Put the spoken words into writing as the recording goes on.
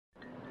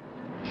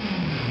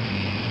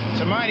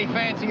mighty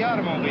fancy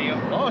automobile.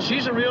 Oh,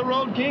 she's a real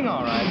road king,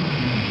 all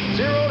right.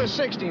 0 to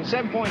 60 in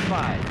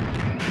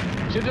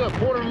 7.5. She'll do a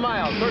quarter of a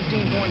mile,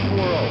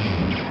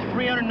 13.40.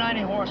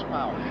 390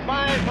 horsepower,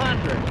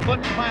 500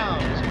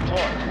 foot-pounds of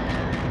torque.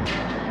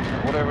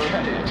 Whatever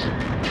that is.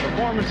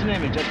 Performance and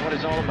image, that's what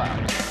it's all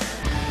about.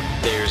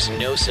 There's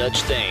no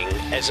such thing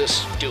as a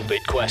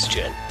stupid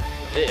question.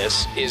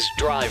 This is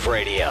Drive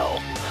Radio.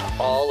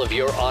 All of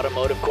your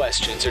automotive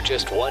questions are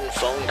just one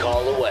phone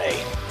call away.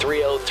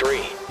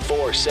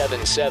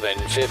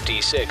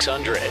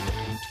 303-477-5600.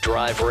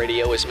 Drive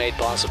Radio is made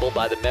possible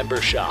by the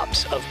member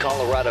shops of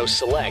Colorado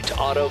Select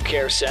Auto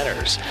Care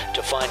Centers.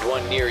 To find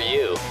one near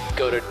you,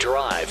 go to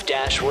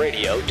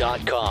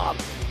drive-radio.com.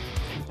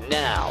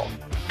 Now,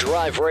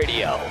 Drive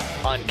Radio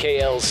on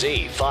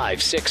KLZ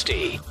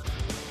 560.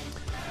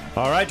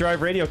 All right,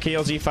 Drive Radio,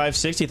 KLZ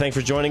 560. Thanks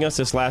for joining us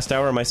this last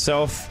hour.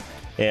 Myself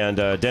and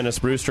Dennis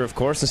Brewster, of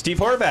course, and Steve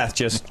Horvath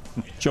just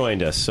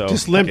joined us. So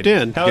just limped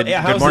in. Good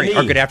morning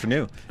or good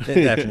afternoon.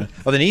 Well,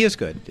 the knee is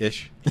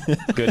good-ish.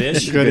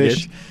 Good-ish?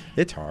 Good-ish.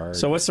 It's hard.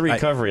 So what's the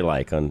recovery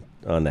like on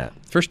that?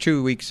 First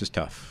 2 weeks is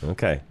tough.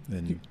 Okay.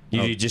 And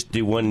you just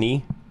do one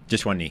knee?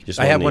 Just one knee. Just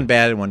I have knee. one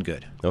bad and one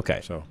good.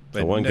 Okay. So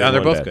one good, they're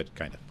one both bad. good,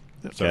 kind of.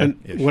 So, and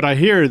what I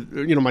hear,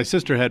 my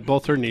sister had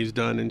both her knees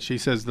done, and she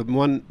says the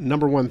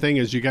number one thing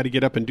is you got to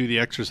get up and do the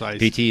exercise.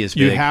 PT is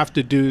You big. have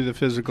to do the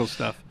physical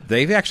stuff.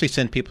 They've actually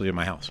sent people to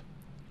my house.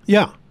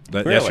 Yeah.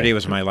 But Really? yesterday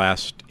was my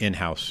last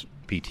in-house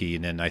PT,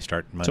 and then I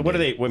start Monday. So what do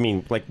they? I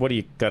mean, like, what do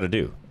you got to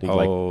do?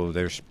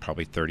 There's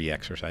probably 30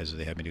 exercises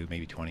they have me do,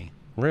 maybe 20.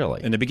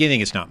 Really? In the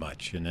beginning, it's not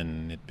much, and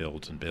then it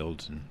builds and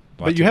builds.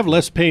 But you have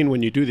less pain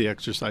when you do the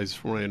exercise,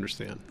 from what I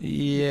understand.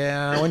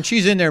 Yeah, when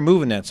she's in there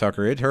moving that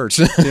sucker, it hurts.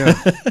 Yeah.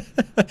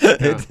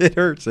 It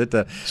hurts. So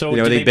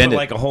do they bend put it.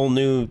 like a whole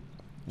new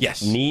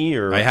knee?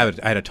 Or I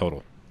had a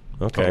total.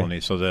 Okay. Total knee.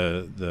 So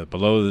the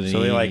below the knee. So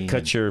they like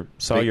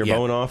saw your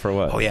bone off or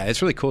what? Oh yeah,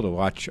 it's really cool to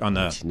watch on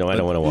the. No, I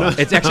don't want to watch.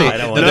 It's actually I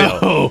don't want to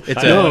know. It's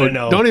I don't wanna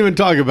know. Don't even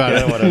talk about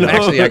it. No.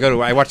 Actually,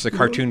 I watch the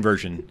cartoon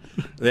version.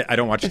 I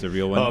don't watch the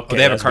real one. Okay,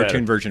 they have a that's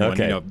cartoon better. version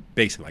Okay. one.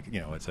 Basically like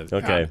it's a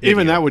Okay.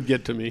 Even that would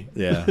get to me.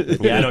 Yeah.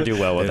 Yeah, I don't do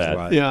well with There's a that.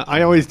 lot. Yeah,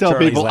 I always tell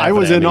Charlie's people I laughing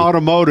was at in me.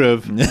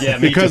 automotive Yeah,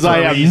 me because too, for I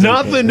a have reason.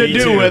 nothing to Me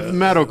do too. with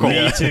medical.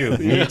 Me too.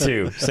 Me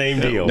too. Same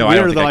deal. No, I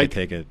don't We're think I like- could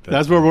take it. But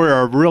That's where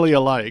we're really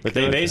alike. But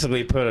they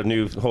basically put a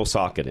new whole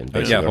socket in.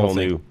 Basically, yeah, a the whole whole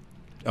thing. new.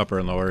 Upper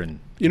and lower and and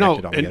connect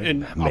it all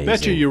together. I'll bet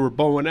Amazing. you were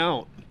bowing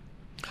out.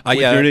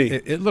 Yeah, your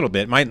knee. a little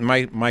bit. My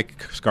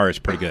scar is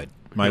pretty good.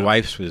 My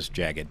wife's was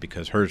jagged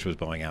because hers was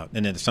blowing out,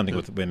 and then it's something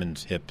with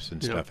women's hips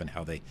and stuff and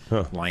how they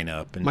line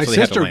up. And My so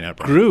they have to sister line up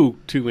right. grew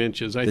 2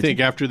 inches, I think,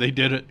 you? after they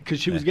did it because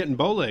she was getting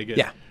bow-legged.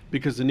 Yeah.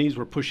 Because the knees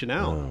were pushing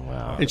out. Oh,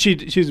 wow. And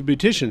she's a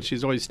beautician.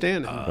 She's always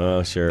standing.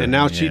 Oh, sure. and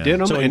now she yeah. did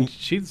them, So and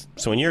she's...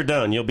 So when you're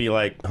done, you'll be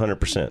like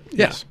 100%.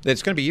 Yes,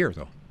 it's going to be a year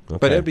though, Okay.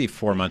 but it'll be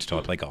 4 months till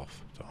I play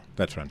golf. So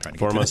that's what I'm trying to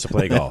get. 4 months to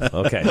play golf.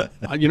 Okay.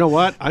 You know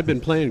what? I've been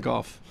playing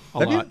golf a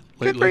Have you? lot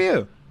Good lately. for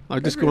you.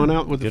 I'm just going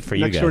out with Good the for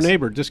you next door guys.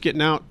 neighbor, just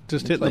getting out,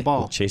 just hitting the play.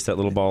 ball. Chase that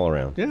little ball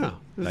around. Yeah.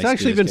 It's Nice to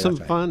actually just been get some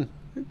outside. fun.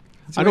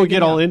 It's I a don't great get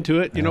day all out. into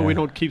it. We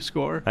don't keep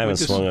score. I haven't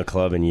swung a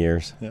club in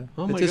years. Yeah.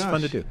 Oh my it's just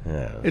fun to gosh. do.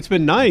 Yeah. It's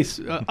been nice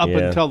up Yeah.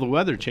 until the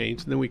weather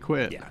changed, and then we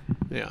quit.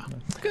 Yeah.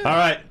 All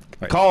right.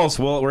 Calls.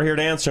 Well, we're here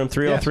to answer them.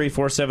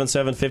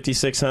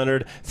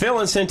 303-477-5600. Phil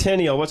in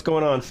Centennial. What's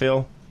going on,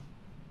 Phil?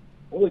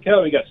 Holy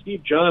cow, we got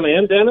Steve, John,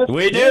 and Dennis?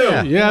 We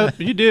do. Yeah,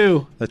 you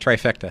do. The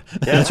trifecta.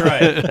 That's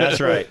right. That's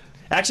right.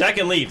 Actually, I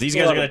can leave. These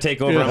guys are going to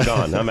take over. Yeah. I'm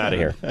gone. I'm out of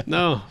here.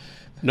 No.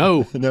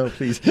 No,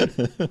 please.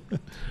 A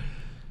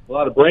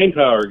lot of brain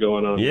power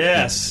going on.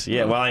 Yes.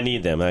 Yeah, well, I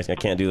need them. I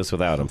can't do this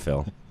without them,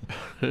 Phil.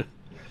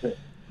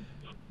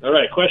 All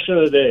right, question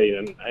of the day,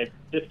 and I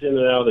dipped in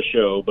and out of the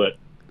show, but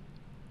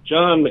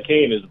John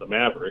McCain is the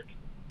Maverick,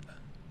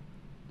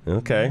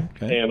 Okay.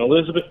 and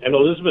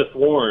Elizabeth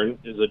Warren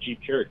is a Jeep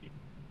Cherokee.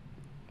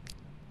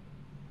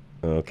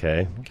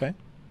 Okay. Okay.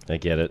 I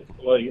get it.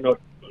 Well,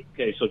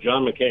 okay, so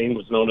John McCain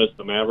was known as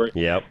the Maverick,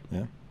 Yep.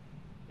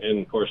 and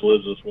of course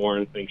Elizabeth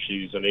Warren thinks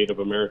she's a Native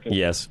American.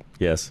 Yes.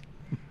 Yes.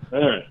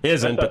 All right.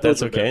 Isn't, I but thought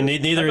that's those were okay. And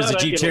better. neither I is a thought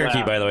I'd Jeep get a Cherokee,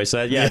 laugh. by the way.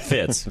 So, yeah, it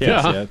fits.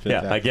 Yeah.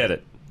 Yeah, I get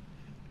it.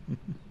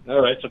 All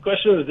right, so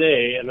question of the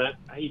day, and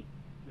I've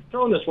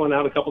thrown this one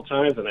out a couple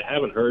times, and I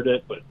haven't heard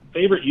it, but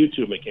favorite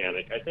YouTube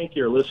mechanic. I think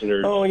your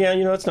listeners... Oh, yeah,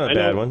 that's not a I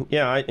bad know- one.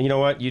 Yeah, you know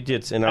what? You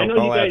did, and I know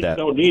I'll you add guys that.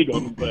 don't need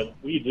them, but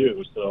we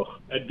do, so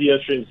I'd be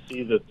interested to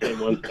see the same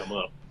ones come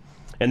up.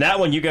 And that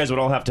one you guys would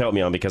all have to help me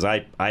on because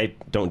I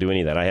don't do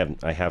any of that.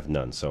 I have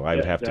none, so I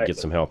would have to get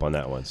exactly. some help on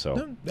that one.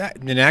 So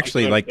And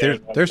actually, like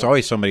there's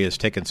always somebody that's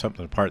taken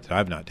something apart that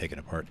I've not taken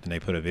apart, and they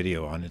put a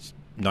video on. It's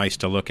nice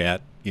to look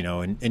at,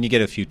 and you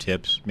get a few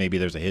tips. Maybe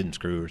there's a hidden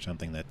screw or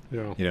something that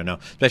you don't know.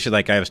 Especially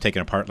like I was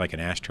taking apart like an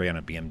ashtray on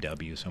a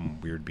BMW, some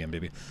weird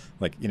BMW.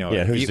 Like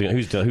yeah,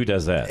 who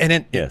does that?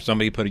 And then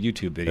somebody put a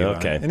YouTube video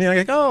Okay. on it. And you're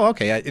like, oh,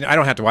 okay. I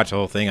don't have to watch the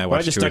whole thing. I Well, I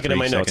watched just 2 or stuck it in 3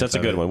 my notes. seconds That's a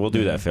of good it. one. We'll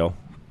do that, Phil.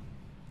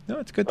 No,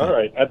 it's a good. All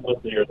right, I'd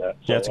love to hear that.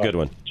 Yeah, that's a good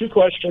one. 2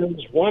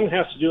 questions. One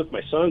has to do with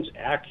my son's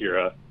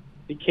Acura.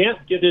 he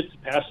can't get it to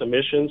pass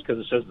emissions because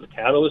it says the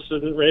catalyst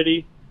isn't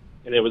ready.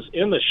 And it was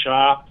in the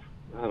shop,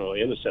 I don't know,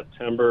 end of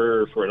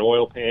September for an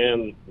oil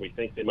pan. We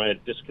think they might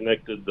have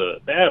disconnected the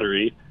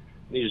battery.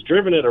 And he's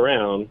driven it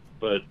around,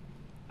 but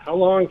how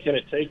long can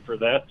it take for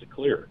that to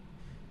clear?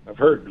 I've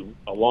heard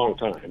a long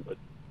time, but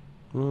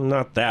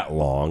not that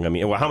long. I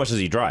mean, well, how much does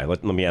he drive?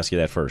 Let me ask you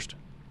that first.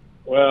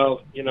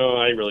 Well,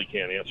 I really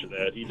can't answer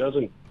that. He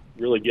doesn't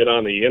really get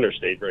on the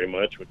interstate very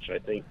much, which I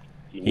think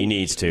he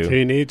needs to.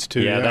 He needs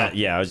to.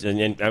 Yeah.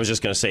 And I was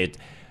just going to say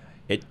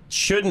it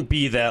shouldn't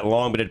be that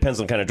long, but it depends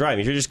on kind of driving.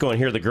 If you're just going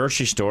here to the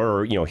grocery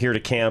store, or here to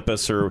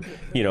campus, or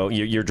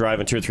you're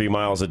driving 2 or 3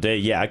 miles a day,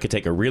 yeah, it could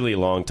take a really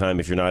long time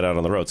if you're not out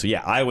on the road. So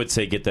yeah, I would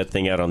say get that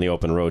thing out on the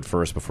open road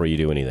first before you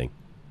do anything.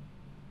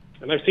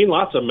 And I've seen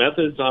lots of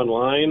methods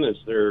online. Is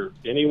there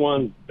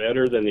anyone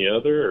better than the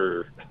other?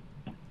 Or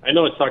I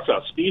know it talks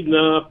about speeding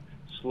up,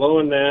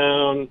 slowing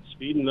down,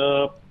 speeding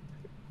up.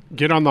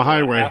 Get on the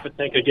highway. Half a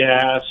tank of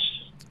gas.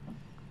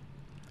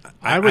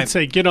 I would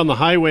say get on the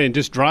highway and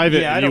just drive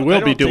it, and you will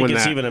be doing that. I don't think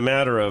it's even a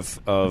matter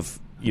of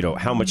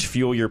how much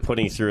fuel you're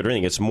putting through it or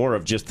anything. It's more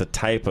of just the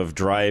type of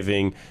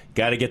driving.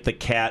 Got to get the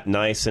cat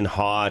nice and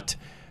hot.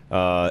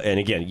 And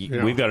again,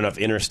 we've got enough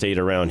interstate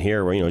around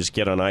here where, just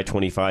get on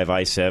I-25,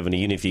 I-70.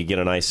 Even if you get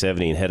on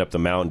I-70 and head up the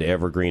mountain to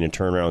Evergreen and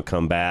turn around and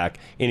come back,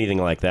 anything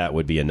like that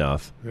would be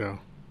enough. Yeah.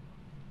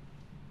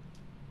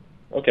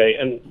 Okay,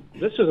 and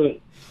this isn't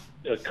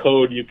a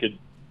code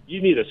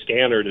you need a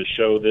scanner to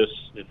show this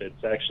if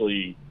it's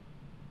actually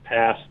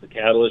past the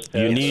catalyst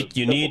test.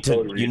 You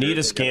need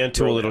a scan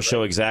tool that'll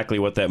show exactly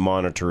what that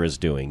monitor is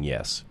doing.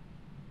 Yes.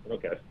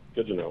 Okay,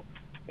 good to know.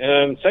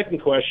 And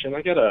second question,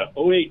 I got a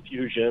 08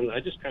 Fusion. I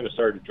just kind of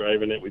started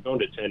driving it. We've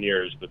owned it 10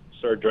 years, but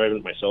started driving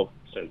it myself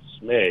since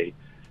May.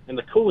 And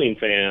the cooling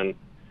fan,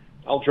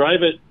 I'll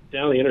drive it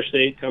down the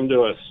interstate, come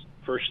to a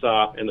first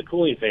stop, and the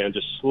cooling fan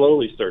just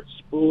slowly starts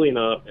spooling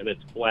up, and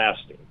it's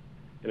blasting.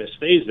 And it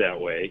stays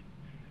that way.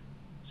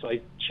 So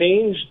I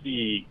changed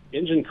the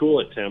engine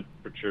coolant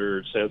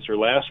temperature sensor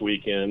last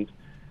weekend,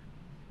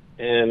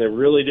 and it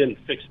really didn't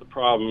fix the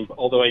problem,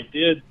 although I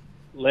did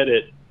let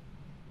it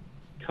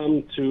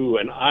come to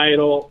an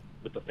idle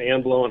with the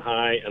fan blowing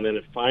high, and then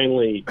it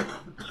finally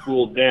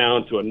spooled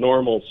down to a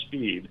normal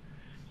speed.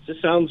 Does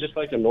this sound just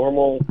like a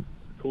normal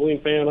cooling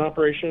fan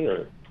operation?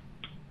 Or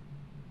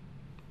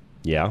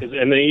yeah.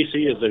 And the AC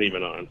isn't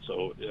even on,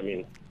 so, I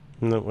mean...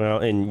 No, well,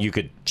 and you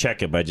could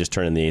check it by just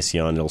turning the AC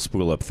on. It'll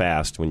spool up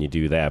fast when you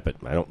do that, but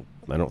I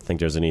don't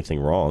think there's anything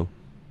wrong.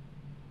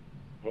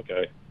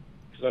 Okay.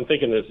 Because I'm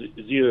thinking it's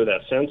either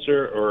that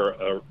sensor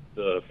or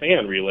the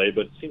fan relay,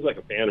 but it seems like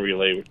a fan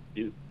relay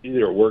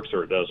either works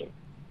or it doesn't.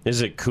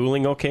 Is it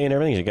cooling okay and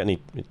everything? Has it got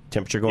any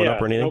temperature going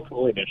up or anything? No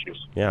cooling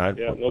issues. Yeah, I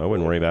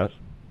wouldn't worry about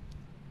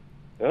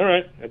it. All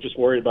right. I'm just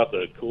worried about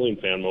the cooling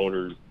fan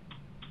motor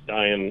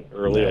dying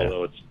early,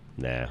 although it's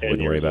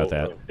wouldn't worry about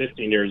that.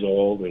 15 years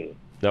old, and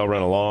they'll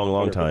run a long,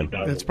 long time.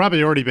 It's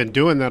probably already been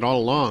doing that all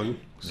along.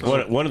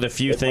 So. One of the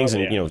few things,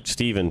 and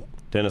Steve and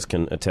Dennis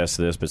can attest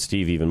to this, but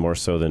Steve even more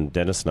so than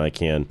Dennis and I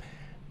can,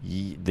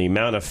 the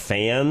amount of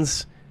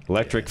fans,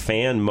 electric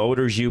fan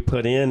motors you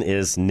put in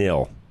is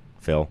nil,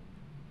 Phil.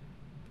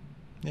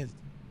 A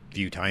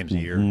few times a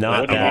year.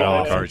 Not that all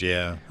often. Cars,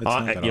 yeah.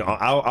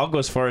 I'll go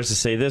as far as to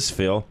say this,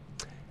 Phil.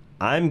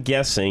 I'm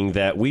guessing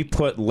that we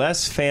put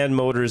less fan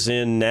motors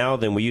in now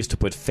than we used to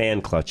put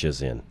fan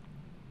clutches in.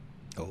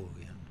 Oh,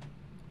 yeah.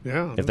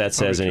 Yeah. If that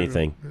says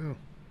anything. Yeah.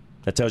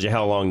 That tells you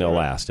how long they'll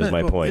last, is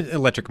my point.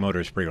 Electric motor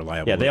is pretty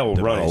reliable. Yeah, they'll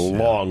run a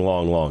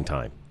long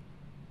time.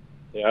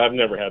 Yeah, I've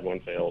never had one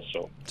fail,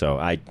 so.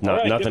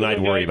 Nothing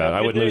I'd worry about.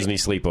 I wouldn't lose any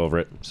sleep over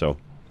it. So.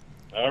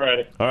 All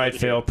right,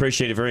 Phil.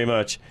 Appreciate it very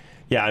much.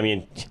 Yeah, I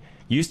mean,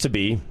 used to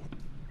be,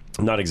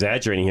 I'm not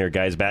exaggerating here,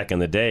 guys, back in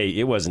the day,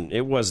 it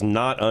was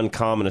not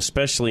uncommon,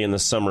 especially in the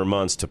summer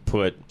months, to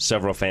put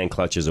several fan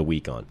clutches a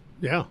week on.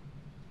 Yeah.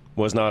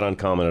 Was not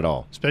uncommon at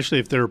all. Especially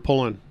if they're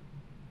pulling.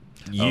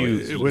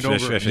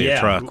 Especially a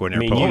truck when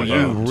you're pulling.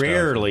 You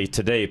rarely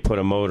today put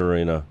a motor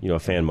in a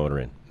fan motor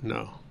in.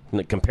 No.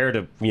 Compared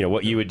to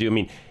what you would do. I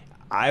mean,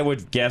 I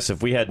would guess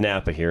if we had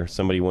Napa here,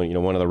 somebody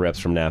one of the reps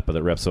from Napa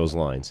that reps those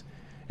lines,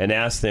 and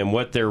asked them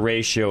what their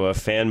ratio of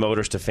fan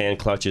motors to fan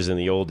clutches in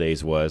the old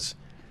days was,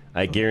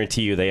 I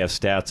guarantee you they have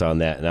stats on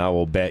that, and I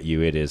will bet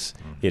you it is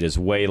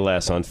way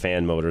less on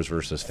fan motors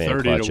versus fan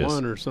 30 clutches. 30 to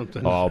 1 or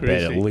something. I'll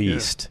bet at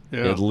least.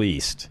 Yeah. At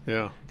least.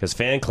 Yeah. Because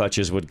fan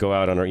clutches would go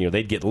out on,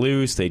 they'd get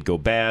loose, they'd go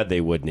bad,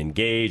 they wouldn't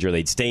engage, or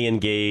they'd stay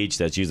engaged.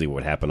 That's usually what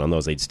would happen on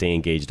those. They'd stay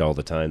engaged all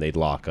the time. They'd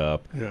lock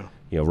up. Yeah.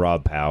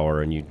 Rob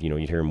power, and you'd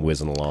hear them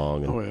whizzing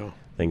along and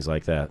things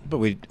like that. But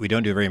we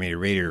don't do very many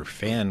radiator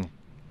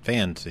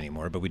fans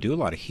anymore, but we do a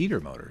lot of heater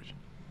motors,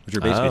 which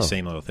are basically the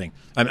same little thing.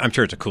 I'm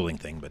sure it's a cooling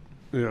thing, but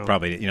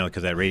probably,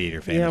 because that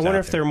radiator fan is I wonder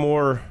out if they're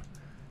more...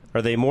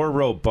 Are they more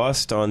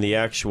robust on the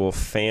actual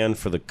fan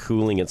for the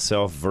cooling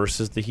itself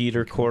versus the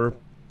heater core?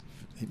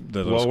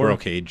 The little squirrel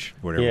cage,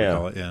 whatever we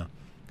call it, yeah.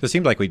 Because it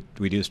seems like we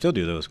still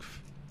do those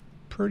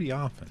pretty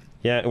often.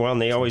 Yeah, well,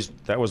 and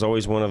that was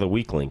always one of the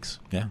weak links.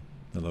 Yeah.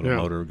 The little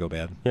motor would go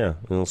bad. Yeah.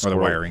 Or the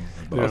wiring.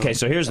 Okay,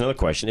 so here's another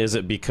question. Is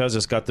it because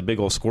it's got the big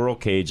old squirrel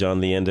cage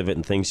on the end of it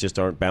and things just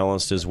aren't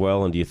balanced as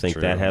well? And do you think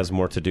that has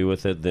more to do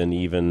with it than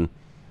even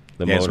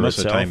the motor most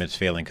itself? of the time it's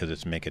failing because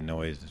it's making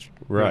noise.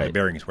 The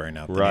bearing's wearing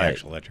out the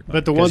actual electric motor.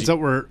 But the ones that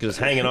were... Because it's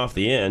hanging off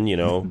the end,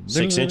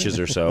 6 inches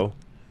or so.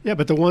 Yeah,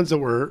 but the ones that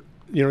were...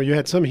 you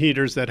had some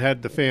heaters that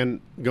had the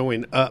fan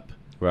going up.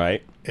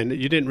 Right. And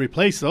you didn't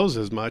replace those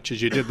as much as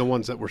you did the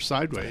ones that were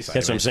sideways.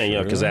 That's what I'm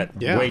saying, because that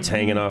weight's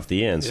hanging off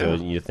the end, so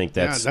you think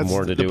that's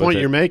more to do with it. The point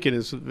you're making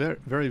is very,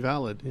 very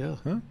valid, yeah.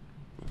 Huh?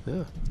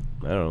 Yeah.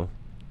 I don't know.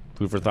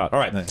 Food for thought. All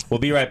right, we'll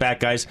be right back,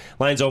 guys.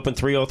 Lines open,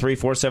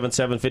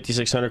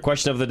 303-477-5600.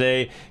 Question of the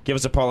day, give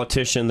us a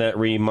politician that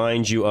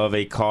reminds you of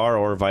a car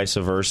or vice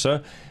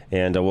versa,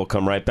 and we'll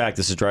come right back.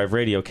 This is Drive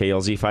Radio,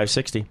 KLZ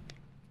 560.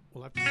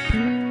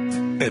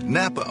 At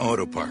Napa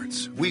Auto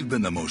Parts, we've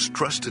been the most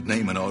trusted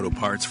name in auto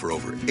parts for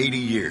over 80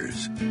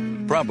 years.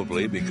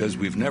 Probably because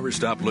we've never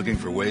stopped looking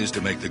for ways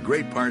to make the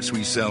great parts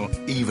we sell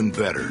even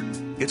better.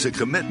 It's a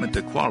commitment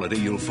to quality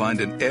you'll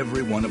find in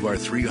every one of our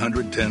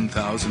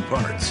 310,000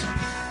 parts.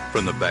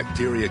 From the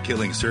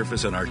bacteria-killing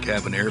surface on our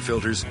cabin air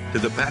filters, to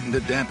the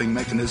patented damping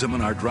mechanism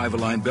on our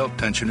drive-align belt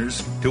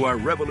tensioners, to our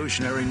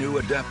revolutionary new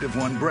Adaptive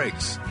One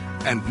brakes.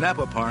 And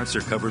Napa parts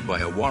are covered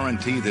by a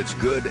warranty that's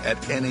good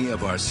at any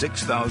of our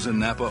 6,000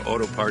 Napa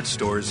Auto Parts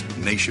stores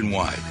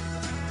nationwide.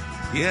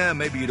 Yeah,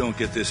 maybe you don't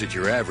get this at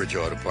your average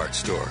auto parts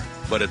store,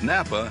 but at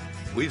Napa,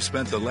 we've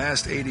spent the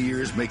last 80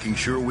 years making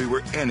sure we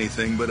were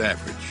anything but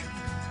average.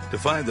 To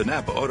find the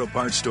Napa Auto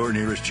Parts store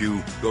nearest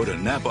you, go to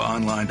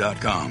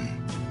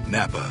NapaOnline.com.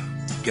 Napa,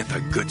 get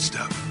the good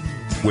stuff.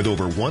 With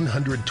over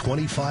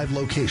 125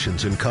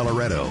 locations in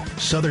Colorado,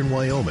 southern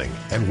Wyoming,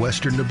 and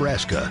western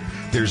Nebraska,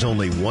 there's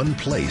only one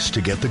place to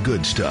get the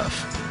good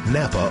stuff.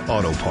 Napa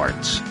Auto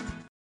Parts.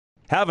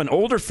 Have an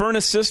older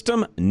furnace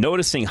system,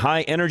 noticing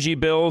high energy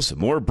bills,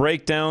 more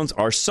breakdowns,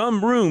 are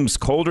some rooms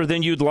colder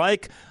than you'd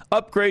like?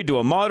 Upgrade to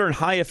a modern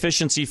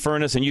high-efficiency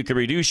furnace and you can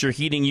reduce your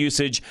heating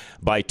usage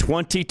by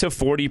 20 to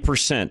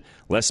 40%.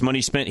 Less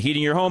money spent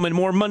heating your home and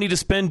more money to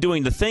spend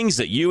doing the things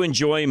that you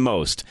enjoy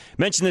most.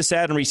 Mention this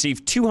ad and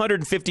receive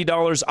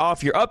 $250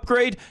 off your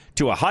upgrade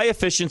to a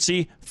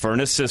high-efficiency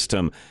furnace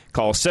system.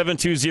 Call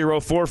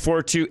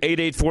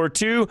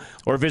 720-442-8842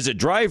 or visit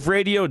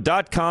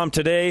driveradio.com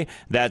today.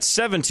 That's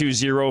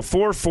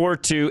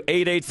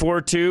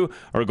 720-442-8842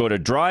 or go to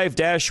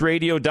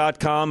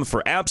drive-radio.com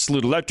for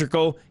absolute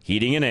electrical,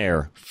 heating, and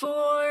air.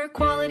 For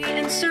quality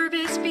and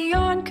service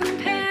beyond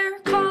compare,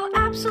 call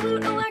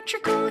Absolute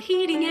Electrical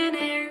Heating and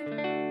Air.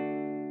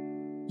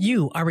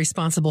 You are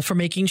responsible for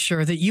making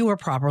sure that you are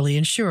properly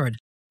insured,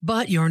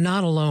 but you're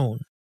not alone.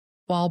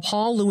 While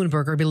Paul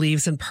Leuenberger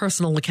believes in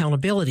personal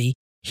accountability,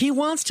 he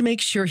wants to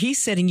make sure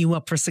he's setting you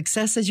up for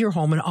success as your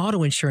home and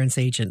auto insurance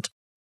agent.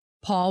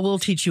 Paul will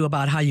teach you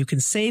about how you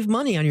can save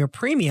money on your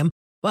premium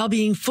while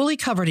being fully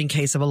covered in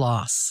case of a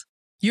loss.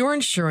 Your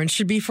insurance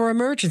should be for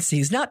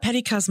emergencies, not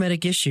petty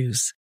cosmetic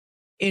issues.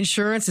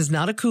 Insurance is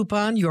not a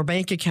coupon, your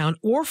bank account,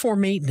 or for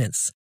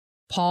maintenance.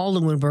 Paul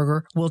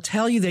Leuenberger will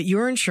tell you that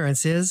your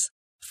insurance is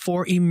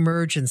for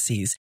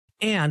emergencies.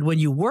 And when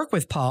you work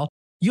with Paul,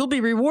 you'll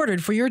be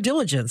rewarded for your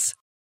diligence.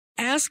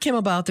 Ask him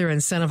about their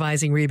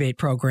incentivizing rebate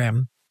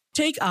program.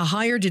 Take a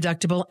higher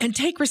deductible and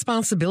take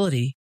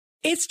responsibility.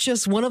 It's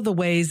just one of the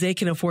ways they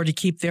can afford to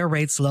keep their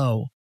rates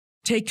low.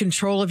 Take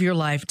control of your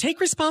life.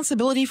 Take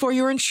responsibility for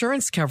your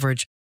insurance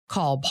coverage.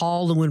 Call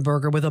Paul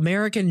Leuenberger with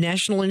American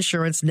National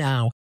Insurance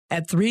now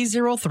at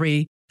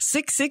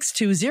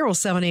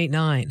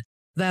 303-662-0789.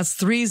 That's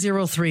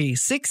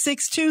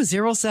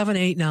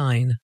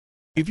 303-662-0789.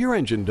 If your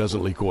engine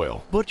doesn't leak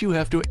oil, but you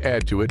have to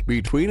add to it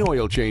between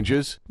oil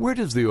changes, where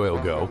does the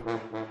oil go?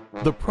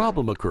 The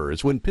problem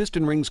occurs when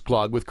piston rings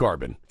clog with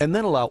carbon and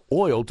then allow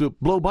oil to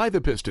blow by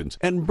the pistons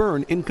and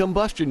burn in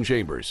combustion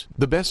chambers.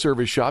 The best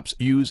service shops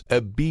use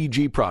a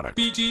BG product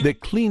that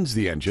cleans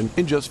the engine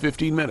in just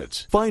 15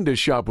 minutes. Find a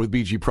shop with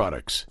BG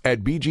products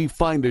at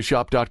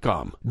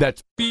bgfindashop.com.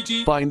 That's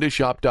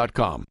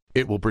bgfindashop.com.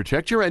 It will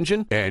protect your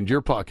engine and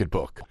your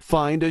pocketbook.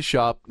 Find a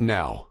shop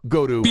now.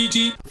 Go to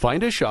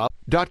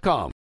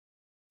bgfindashop.com.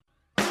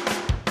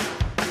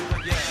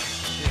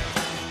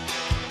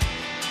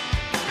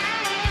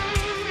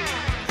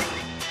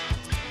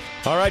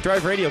 All right,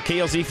 Drive Radio,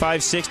 KLZ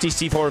 560,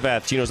 Steve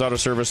Horvath, Gino's Auto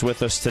Service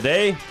with us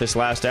today, this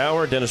last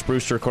hour. Dennis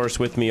Brewster, of course,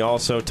 with me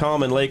also.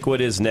 Tom in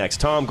Lakewood is next.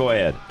 Tom, go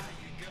ahead.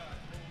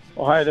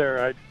 Well, hi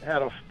there. I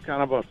had a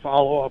kind of a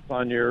follow-up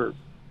on your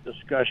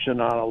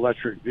discussion on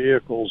electric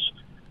vehicles.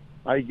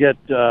 I get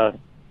a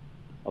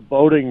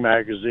boating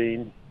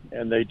magazine,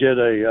 and they did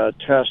a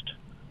test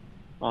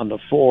on the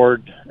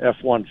Ford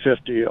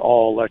F-150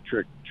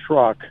 all-electric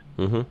truck.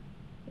 Mm-hmm.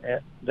 And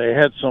they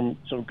had some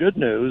good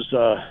news.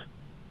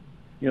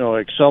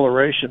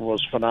 Acceleration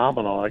was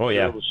phenomenal. It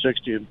was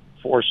 60 in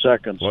 4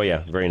 seconds. Oh,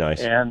 yeah, very nice.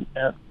 And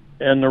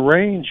the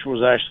range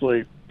was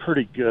actually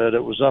pretty good.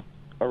 It was up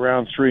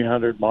around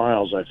 300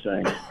 miles, I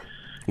think.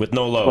 With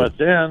no load. But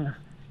then,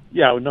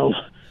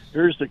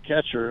 here's the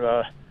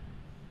catcher.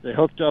 they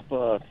hooked up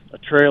a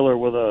trailer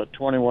with a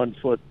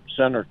 21-foot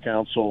center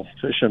console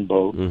fishing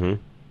boat,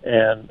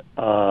 and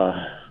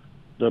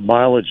the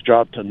mileage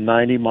dropped to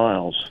 90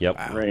 miles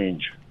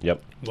range.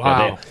 Yep.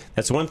 Wow.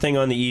 That's one thing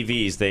on the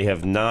EVs they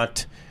have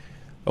not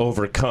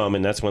overcome,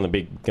 and that's going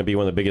to be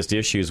one of the biggest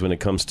issues when it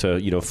comes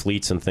to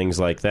fleets and things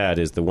like that.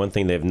 Is the one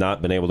thing they've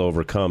not been able to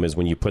overcome is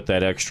when you put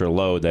that extra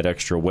load, that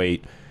extra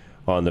weight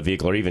on the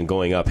vehicle, or even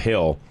going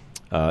uphill.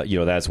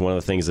 That's one of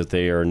the things that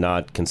they are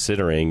not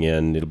considering,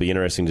 and it'll be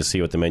interesting to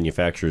see what the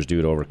manufacturers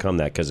do to overcome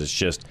that, because it's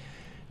just,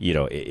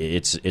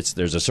 it's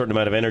there's a certain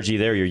amount of energy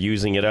there. You're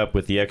using it up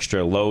with the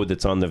extra load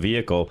that's on the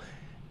vehicle.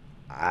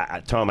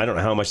 Tom, I don't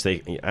know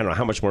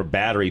how much more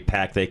battery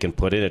pack they can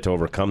put in it to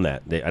overcome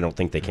that. I don't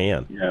think they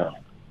can.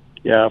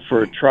 Yeah.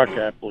 For a truck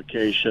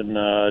application,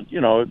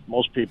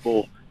 most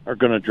people are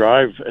going to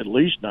drive at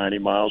least 90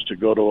 miles to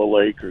go to a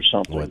lake or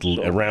something.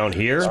 Around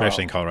here?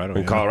 Especially in Colorado.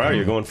 In Colorado,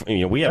 you're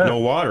going, we have no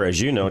water, as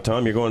you know,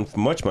 Tom. You're going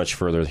much, much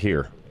further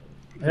here.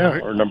 Yeah,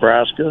 or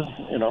Nebraska,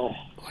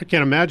 I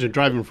can't imagine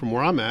driving from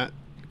where I'm at,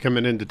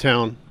 coming into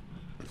town.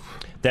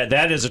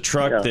 That is a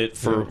truck that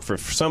for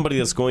somebody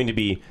that's going to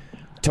be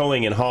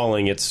towing and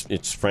hauling,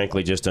 it's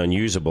frankly just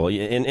unusable.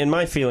 And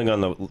my feeling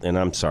and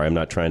I'm sorry, I'm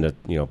not trying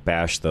to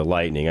bash the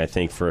Lightning. I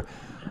think for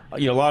a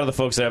lot of the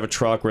folks that have a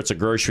truck where it's a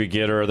grocery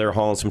getter, or they're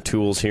hauling some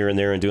tools here and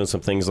there and doing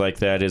some things like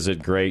that. Is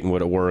it great and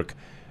would it work?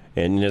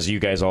 And as you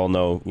guys all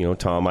know,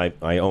 Tom,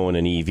 I own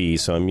an EV,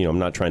 so I'm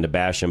not trying to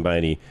bash them by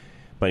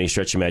any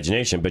stretch of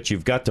imagination. But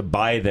you've got to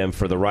buy them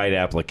for the right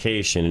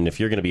application, and if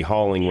you're going to be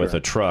hauling with a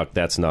truck,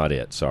 that's not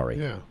it.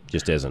 Sorry,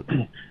 just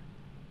isn't.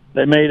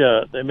 They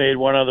made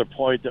one other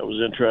point that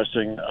was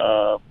interesting.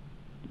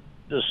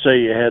 Just say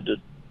you had to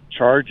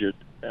charge it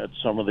at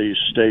some of these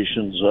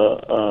stations.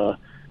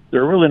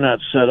 They're really not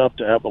set up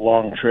to have a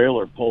long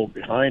trailer pulled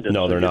behind it.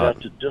 No, they're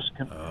not. You have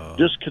to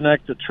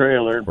disconnect the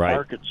trailer and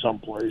park it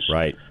someplace.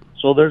 Right.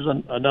 So there's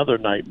another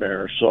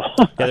nightmare. So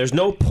there's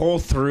no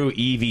pull-through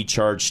EV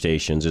charge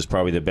stations is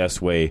probably the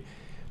best way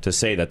to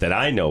say that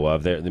I know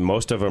of.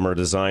 Most of them are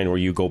designed where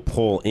you go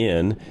pull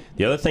in.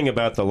 The other thing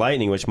about the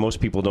Lightning, which most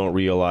people don't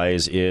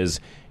realize,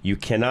 is you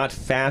cannot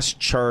fast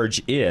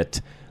charge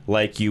it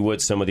like you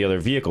would some of the other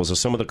vehicles. So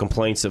some of the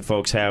complaints that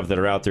folks have that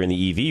are out there in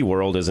the EV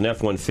world is an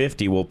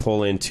F-150 will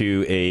pull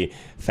into a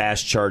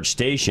fast charge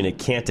station. It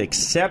can't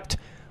accept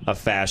a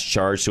fast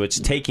charge, so it's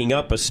taking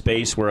up a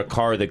space where a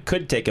car that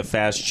could take a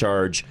fast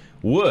charge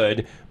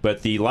would,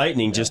 but the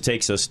Lightning just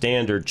takes a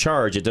standard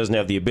charge. It doesn't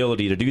have the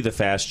ability to do the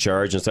fast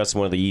charge, and so that's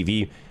one of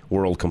the EV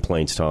world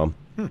complaints, Tom.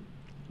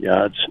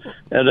 Yeah,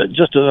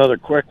 just another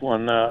quick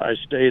one. I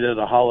stayed at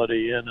a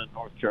Holiday Inn in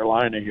North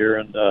Carolina here,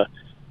 and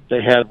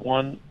they had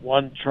one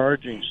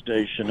charging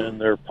station in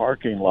their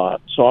parking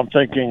lot. So I'm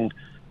thinking,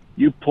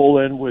 you pull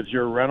in with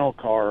your rental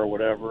car or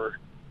whatever,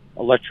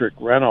 electric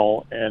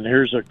rental, and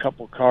here's a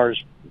couple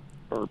cars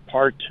are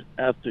parked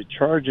at the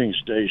charging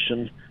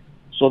station.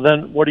 So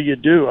then what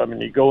do? I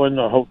mean, you go in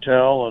the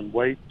hotel and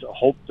wait to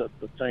hope that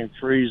the thing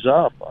frees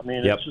up. I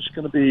mean, it's just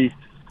going to be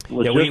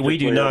we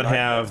do not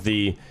have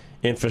the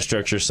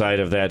infrastructure side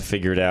of that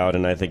figured out,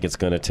 and I think it's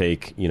going to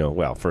take,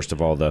 first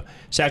of all, the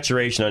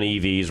saturation on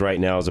EVs right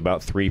now is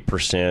about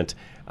 3%.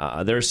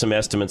 There's some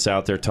estimates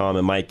out there, Tom,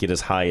 it might get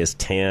as high as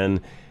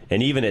 10%.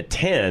 And even at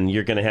 10,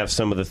 you're going to have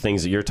some of the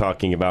things that you're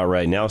talking about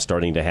right now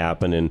starting to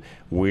happen, and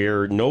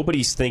where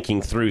nobody's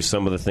thinking through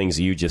some of the things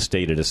that you just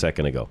stated a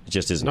second ago. It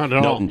just isn't. Not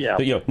at all.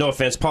 No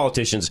offense,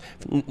 politicians.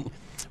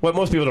 What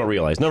most people don't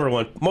realize, number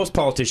one, most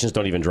politicians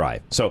don't even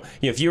drive. So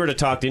if you were to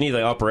talk to any of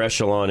the upper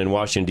echelon in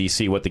Washington,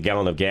 D.C., what the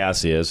gallon of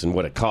gas is and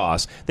what it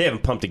costs, they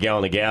haven't pumped a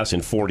gallon of gas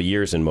in 40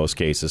 years in most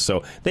cases.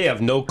 So they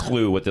have no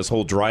clue what this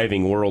whole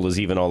driving world is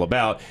even all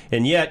about.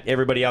 And yet,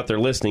 everybody out there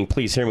listening,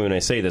 please hear me when I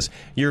say this,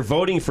 you're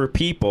voting for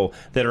people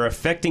that are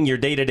affecting your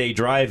day-to-day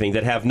driving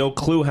that have no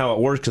clue how it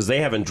works because they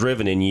haven't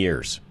driven in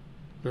years.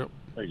 Yep.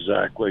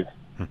 Exactly.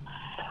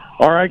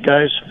 All right,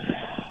 guys.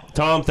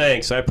 Tom,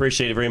 thanks. I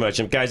appreciate it very much.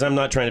 And guys, I'm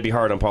not trying to be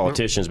hard on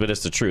politicians, but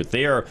it's the truth.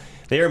 They are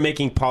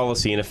making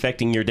policy and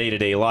affecting your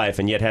day-to-day life,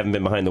 and yet haven't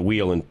been behind the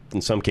wheel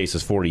in some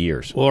cases 40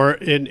 years. Or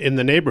in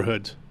the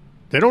neighborhoods.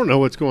 They don't know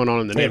what's going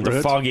on in the neighborhoods. They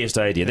have the foggiest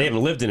idea. They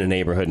haven't lived in a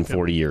neighborhood in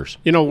 40 years.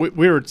 We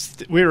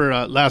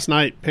were last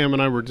night, Pam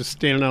and I were just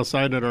standing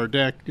outside at our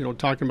deck,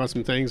 talking about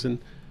some things, and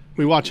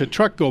we watch a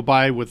truck go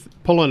by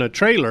pulling a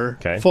trailer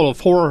full of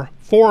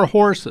four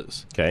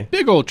horses. Okay.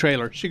 Big old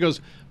trailer. She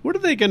goes, what are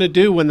they going to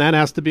do when that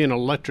has to be an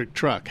electric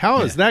truck?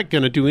 How is that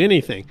going to do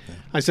anything?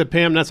 I said,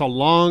 Pam, that's a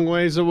long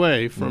ways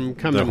away from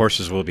coming. The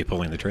horses will be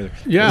pulling the trailer.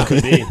 Yeah. It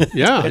could be.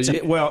 Yeah.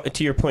 Well,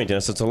 to your point,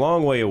 Dennis, it's a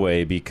long way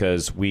away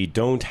because we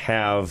don't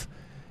have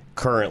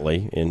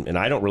currently, and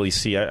I don't really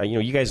see,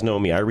 you guys know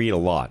me, I read a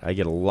lot. I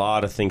get a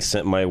lot of things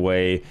sent my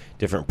way,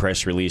 different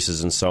press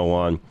releases and so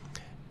on.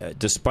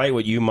 Despite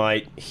what you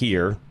might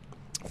hear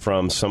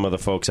from some of the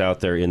folks out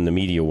there in the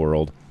media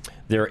world,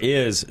 there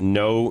is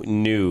no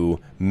new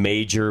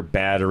major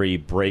battery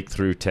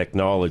breakthrough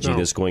technology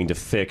that's going to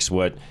fix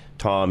what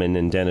Tom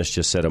and Dennis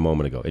just said a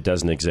moment ago. It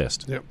doesn't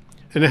exist. Yep.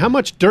 And how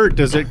much dirt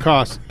does it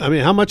cost? I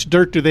mean, how much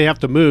dirt do they have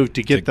to move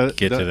to get to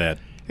that?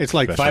 It's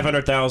like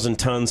 500,000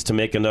 tons to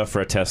make enough for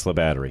a Tesla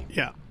battery.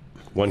 Yeah.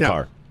 One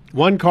car.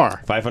 One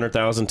car.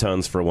 500,000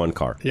 tons for one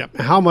car. Yep.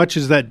 How much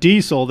is that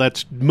diesel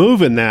that's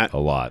moving that? A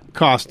lot.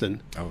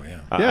 Costing. Oh,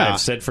 yeah. Yeah. I've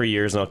said for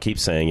years, and I'll keep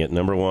saying it.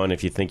 Number one,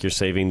 if you think you're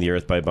saving the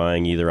earth by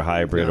buying either a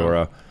hybrid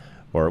or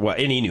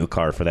any new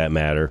car for that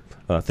matter,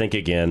 think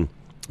again.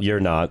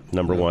 You're not.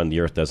 Number one, the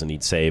earth doesn't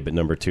need saved. But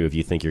number two, if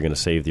you think you're going to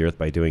save the earth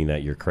by doing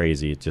that, you're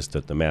crazy. It's just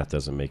that the math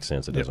doesn't make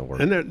sense. It doesn't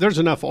work. And there's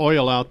enough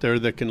oil out there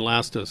that can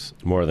last us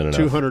more than enough.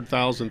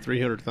 200,000,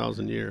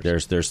 300,000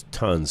 years. There's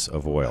tons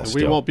of oil.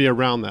 We won't be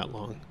around that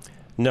long.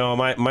 No,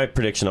 my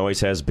prediction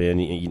always has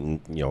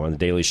been, on the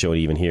Daily Show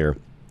and even here,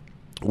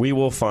 we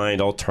will find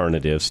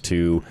alternatives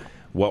to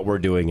what we're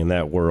doing in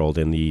that world.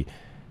 And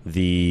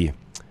the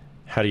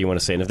how do you want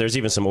to say? And if there's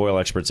even some oil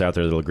experts out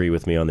there that'll agree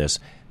with me on this,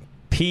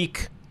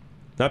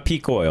 not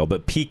peak oil,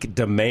 but peak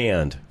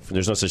demand.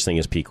 There's no such thing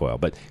as peak oil,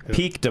 but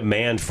peak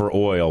demand for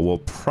oil will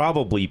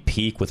probably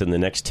peak within the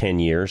next 10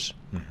 years.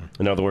 Mm-hmm.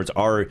 In other words,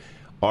 our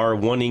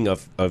wanting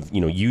of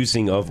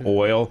using of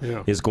oil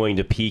is going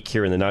to peak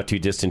here in the not too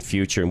distant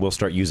future, and we'll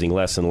start using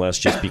less and less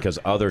just because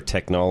other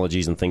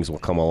technologies and things will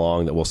come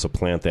along that will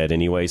supplant that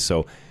anyway.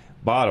 So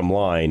bottom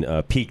line,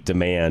 peak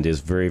demand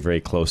is very,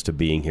 very close to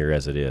being here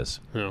as it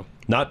is. Yeah.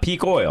 Not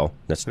peak oil.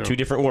 That's two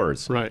different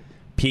words. Right.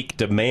 Peak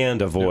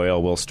demand of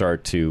oil will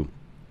start to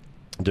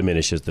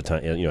diminish as the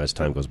time as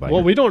time goes by.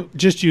 Well, we don't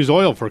just use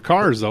oil for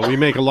cars, though. We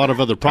make a lot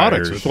of other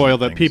products with oil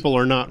that people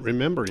are not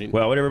remembering.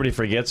 Well, what everybody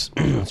forgets,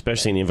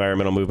 especially in the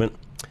environmental movement,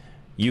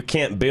 you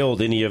can't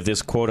build any of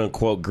this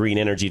quote-unquote green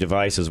energy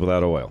devices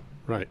without oil.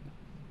 Right.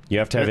 You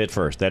have to have it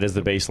first. That is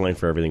the baseline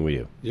for everything we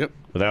do. Yep.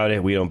 Without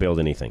it, we don't build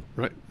anything.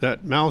 Right.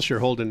 That mouse you're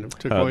holding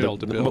took oil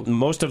to build.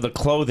 Most of the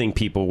clothing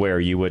people wear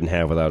you wouldn't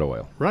have without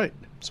oil. Right.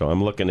 So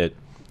I'm looking at,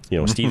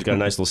 Steve's got a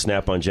nice little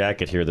snap-on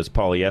jacket here that's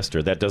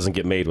polyester. That doesn't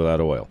get made without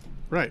oil.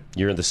 Right.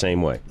 You're the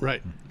same way.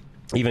 Right.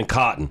 Even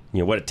cotton,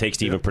 what it takes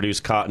to even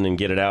produce cotton and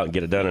get it out and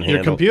get it done and Your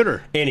handle.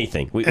 computer.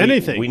 Anything.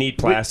 Anything. We need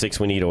plastics.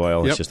 We need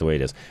oil. It's just the way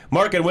it is.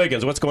 Mark and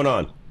Wiggins, what's going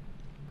on?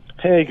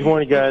 Hey, good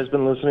morning, guys.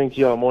 Been listening to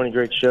you all morning.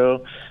 Great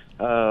show.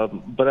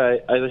 But I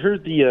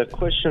heard the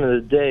question of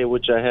the day,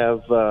 which I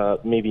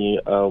have maybe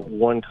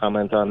one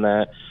comment on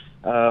that.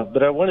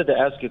 But I wanted to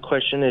ask a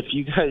question. If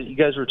you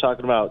guys were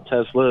talking about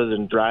Teslas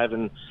and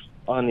driving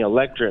on the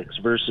electrics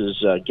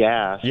versus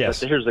gas. Yes.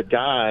 But here's a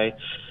guy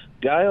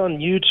on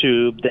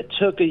YouTube that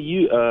took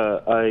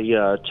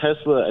a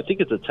Tesla, I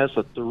think it's a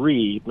Tesla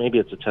 3, maybe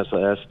it's a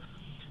Tesla S,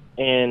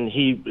 and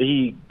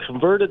he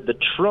converted the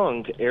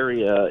trunk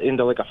area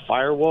into like a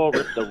firewall,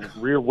 ripped the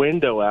rear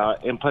window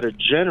out, and put a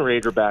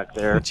generator back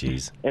there.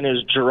 Jeez. And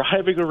is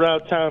driving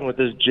around town with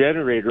his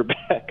generator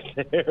back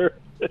there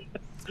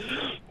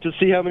to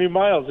see how many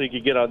miles he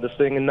could get on this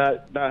thing and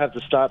not have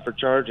to stop for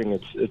charging.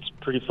 It's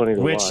pretty funny to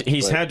watch. Which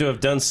he's had to have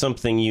done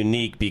something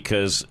unique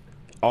because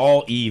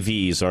all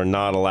EVs are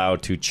not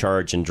allowed to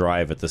charge and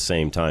drive at the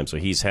same time. So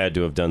he's had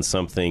to have done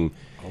something,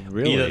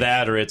 either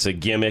that or it's a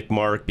gimmick,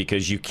 Mark,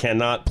 because you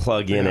cannot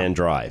plug in and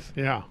drive.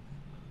 Yeah.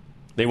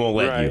 They won't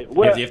let you.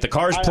 Well, if the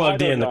car's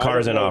plugged in, the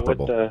car's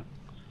inoperable.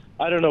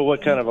 I don't know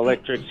what kind of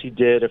electrics he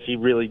did, if he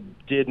really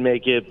did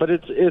make it, but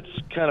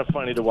it's kind of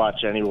funny to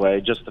watch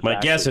anyway. Just my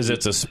guess is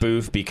it's a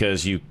spoof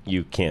because you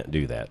can't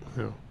do that.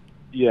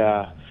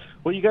 Yeah.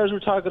 Well, you guys were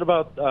talking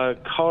about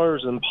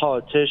cars and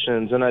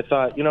politicians, and I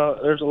thought,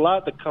 there's a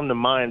lot that come to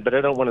mind, but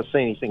I don't want to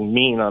say anything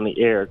mean on the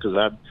air because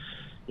I,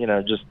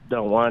 just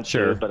don't want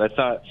to. But I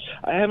thought,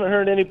 I haven't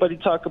heard anybody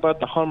talk about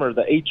the Hummer,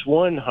 the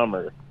H1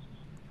 Hummer.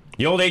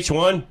 The old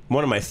H1?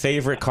 One of my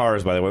favorite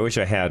cars, by the way. I wish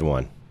I had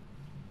one.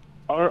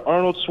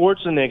 Arnold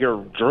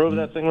Schwarzenegger drove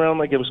that thing around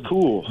like it was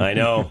cool. I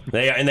know.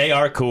 They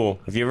are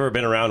cool. If you've ever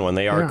been around one,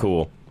 they are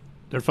cool.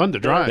 They're fun to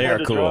drive. They are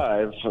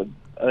cool.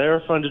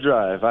 They're fun to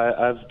drive.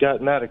 I've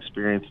gotten that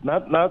experience.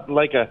 Not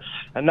like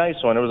a nice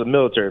one. It was a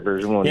military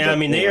version one. Yeah, I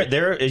mean,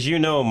 they're as you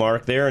know,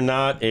 Mark, they're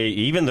not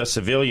even the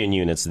civilian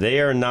units. They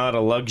are not a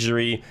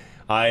luxury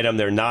item.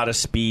 They're not a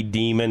speed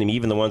demon, and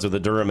even the ones with the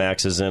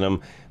Duramaxes in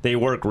them, they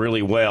work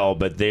really well.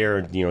 But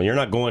you're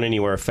not going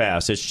anywhere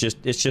fast. It's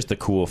just the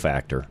cool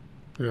factor.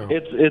 Yeah.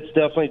 It's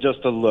definitely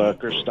just a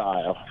look or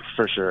style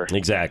for sure.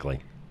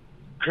 Exactly.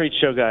 Great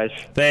show, guys.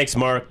 Thanks,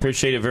 Mark.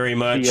 Appreciate it very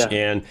much.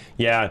 And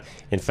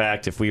in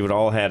fact, if we would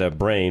all had a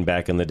brain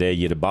back in the day,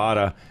 you'd have bought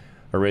a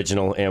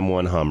original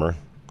M1 Hummer.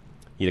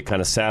 You'd have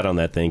kind of sat on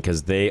that thing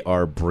because they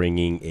are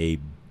bringing a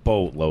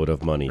boatload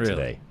of money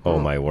today. Oh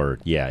my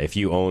word! Yeah, if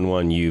you own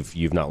one,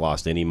 you've not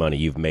lost any money.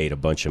 You've made a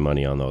bunch of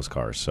money on those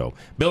cars. So,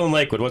 Bill in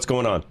Lakewood, what's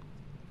going on?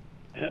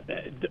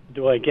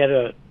 Do I get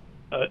a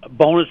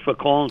bonus for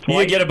calling twice?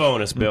 You get a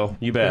bonus, Bill.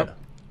 You bet. Yep.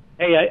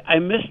 Hey, I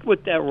missed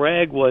what that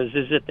rag was.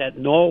 Is it that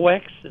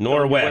Norwex?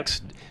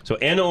 Norwex. So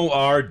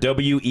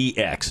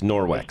Norwex,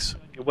 Norwex.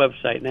 Your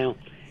website now.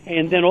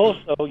 And then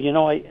also,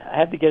 I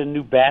had to get a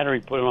new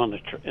battery put on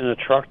in a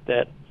truck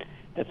that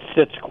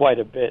sits quite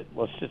a bit.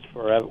 Well, sits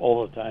forever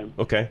all the time.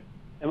 Okay.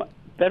 Am I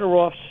better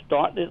off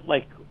starting it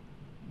like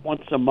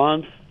once a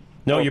month?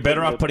 No, you're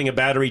better off putting a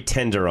battery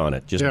tender on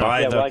it. Just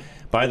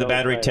buy the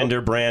battery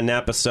tender brand.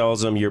 Napa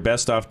sells them. You're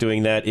best off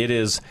doing that. It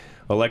is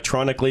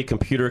electronically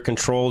computer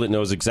controlled. It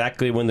knows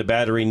exactly when the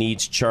battery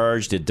needs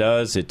charged. It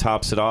does. It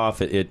tops it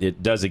off.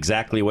 It does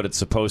exactly what it's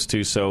supposed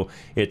to. So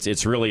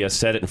it's really a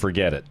set it and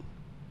forget it.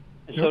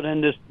 So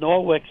then this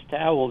Norwex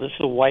towel, this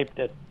will wipe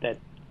that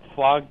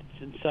fog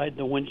that's inside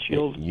the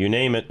windshield. You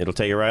name it. It'll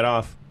take it right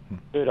off.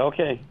 Good.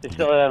 Okay. They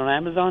sell it on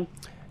Amazon?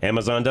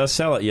 Amazon does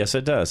sell it. Yes,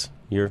 it does.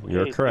 You're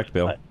correct,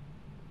 Bill.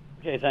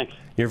 Okay, thanks.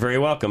 You're very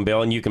welcome,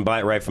 Bill, and you can buy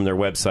it right from their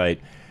website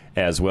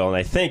as well. And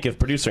I think if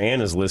producer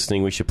Anna's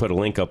listening, we should put a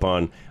link up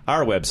on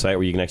our website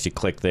where you can actually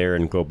click there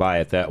and go buy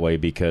it that way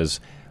because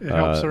it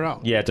helps her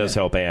out. Yeah, it does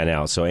help Ann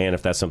out. So, Ann,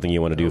 if that's something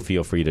you want to do,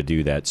 feel free to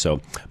do that. So,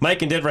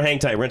 Mike and Denver, hang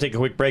tight. We're going to take a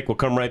quick break. We'll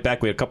come right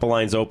back. We have a couple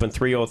lines open,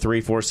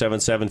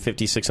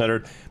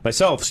 303-477-5600.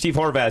 Myself, Steve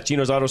Horvath,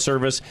 Gino's Auto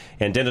Service,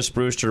 and Dennis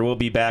Brewster will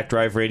be back.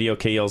 Drive Radio,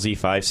 KLZ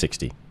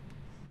 560.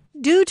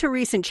 Due to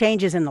recent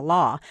changes in the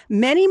law,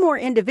 many more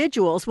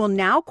individuals will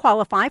now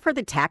qualify for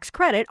the tax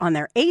credit on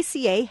their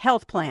ACA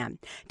health plan.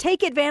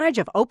 Take advantage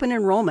of open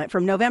enrollment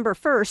from November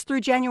 1st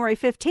through January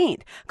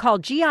 15th. Call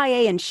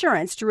GIA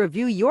Insurance to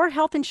review your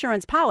health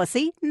insurance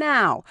policy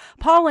now.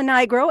 Paul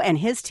Anigro and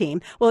his team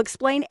will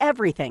explain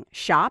everything,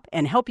 shop,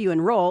 and help you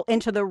enroll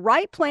into the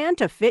right plan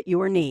to fit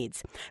your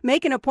needs.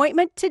 Make an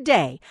appointment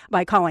today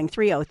by calling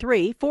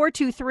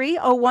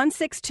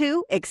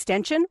 303-423-0162,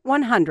 extension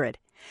 100.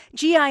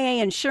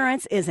 GIA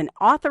Insurance is an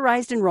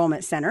authorized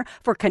enrollment center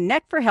for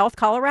Connect for Health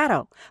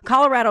Colorado,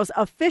 Colorado's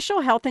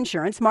official health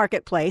insurance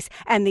marketplace,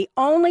 and the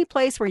only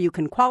place where you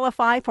can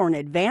qualify for an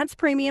advance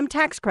premium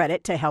tax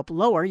credit to help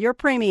lower your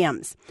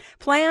premiums.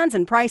 Plans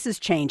and prices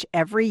change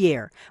every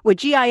year. With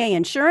GIA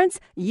Insurance,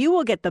 you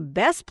will get the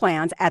best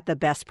plans at the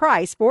best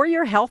price for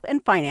your health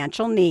and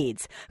financial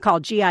needs.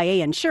 Call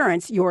GIA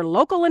Insurance, your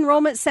local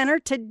enrollment center,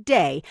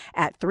 today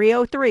at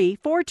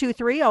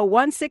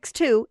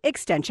 303-423-0162,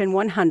 extension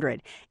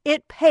 100.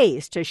 It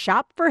pays to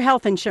shop for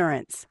health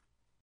insurance.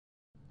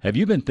 Have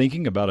you been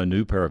thinking about a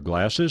new pair of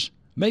glasses?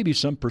 Maybe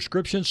some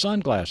prescription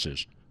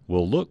sunglasses?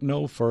 Well, look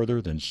no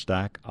further than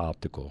Stack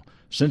Optical.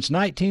 Since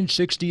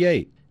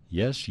 1968,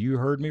 yes, you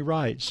heard me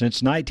right.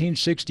 Since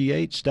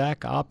 1968,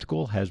 Stack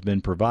Optical has been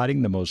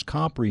providing the most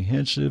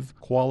comprehensive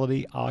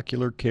quality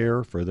ocular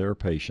care for their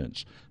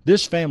patients.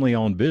 This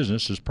family-owned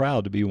business is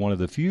proud to be one of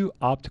the few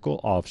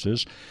optical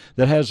offices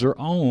that has their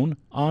own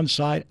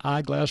on-site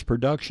eyeglass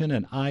production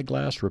and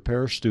eyeglass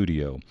repair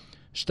studio.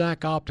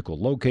 Stack Optical,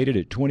 located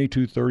at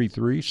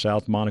 2233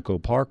 South Monaco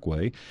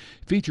Parkway,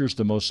 features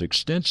the most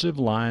extensive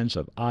lines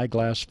of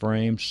eyeglass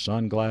frames,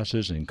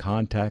 sunglasses, and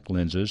contact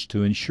lenses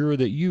to ensure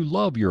that you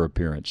love your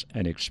appearance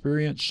and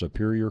experience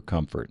superior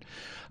comfort.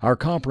 Our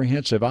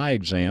comprehensive eye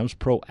exams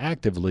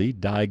proactively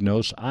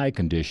diagnose eye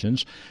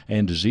conditions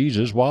and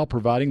diseases while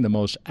providing the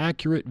most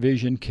accurate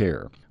vision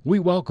care. We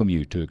welcome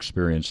you to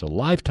experience a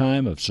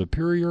lifetime of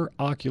superior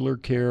ocular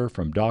care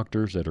from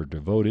doctors that are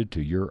devoted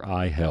to your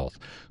eye health.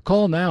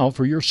 Call now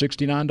for your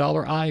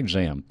 $69 eye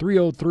exam,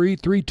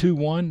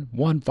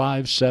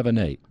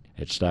 303-321-1578.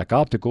 At Stack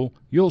Optical,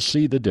 you'll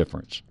see the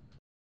difference.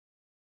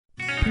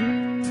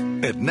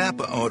 At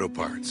Napa Auto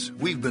Parts,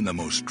 we've been the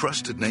most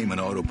trusted name in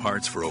auto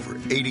parts for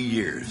over 80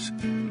 years.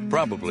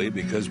 Probably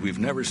because we've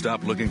never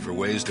stopped looking for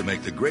ways to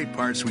make the great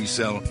parts we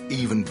sell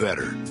even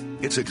better.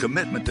 It's a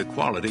commitment to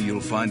quality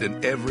you'll find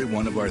in every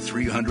one of our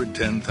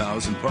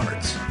 310,000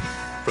 parts.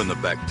 From the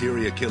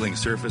bacteria-killing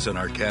surface on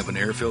our cabin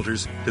air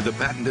filters, to the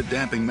patented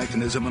damping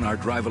mechanism on our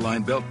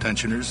drive-align belt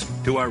tensioners,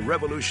 to our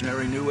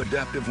revolutionary new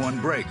Adaptive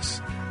One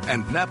brakes.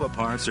 And Napa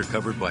parts are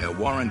covered by a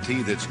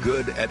warranty that's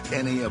good at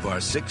any of our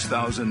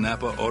 6,000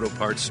 Napa Auto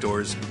Parts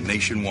stores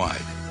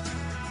nationwide.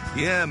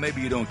 Yeah,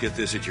 maybe you don't get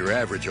this at your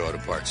average auto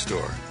parts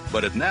store,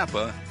 but at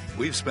Napa,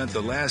 we've spent the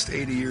last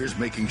 80 years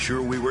making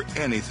sure we were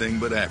anything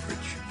but average.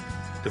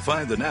 To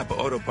find the Napa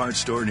Auto Parts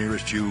store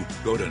nearest you,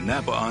 go to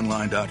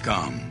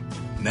NapaOnline.com.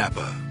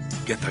 Napa,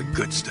 get the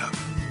good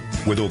stuff.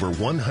 With over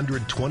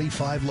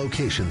 125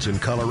 locations in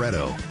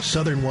Colorado,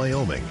 southern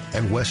Wyoming,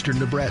 and western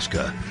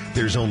Nebraska,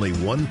 there's only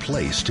one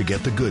place to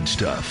get the good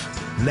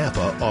stuff.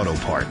 Napa Auto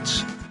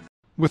Parts.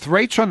 With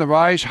rates on the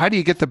rise, how do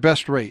you get the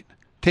best rate?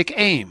 Take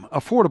AIM,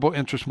 Affordable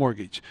Interest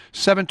Mortgage,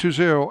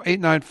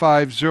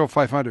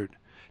 720-895-0500.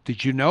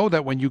 Did you know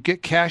that when you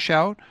get cash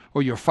out,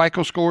 or your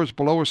FICO score is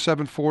below a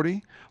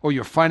 740, or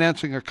you're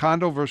financing a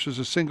condo versus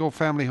a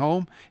single-family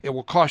home, it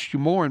will cost you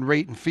more in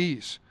rate and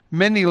fees?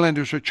 Many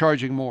lenders are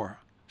charging more.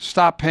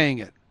 Stop paying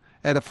it.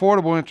 At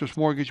Affordable Interest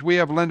Mortgage, we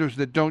have lenders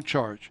that don't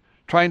charge.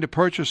 Trying to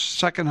purchase a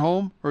second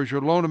home, or is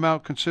your loan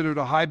amount considered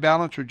a high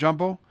balance or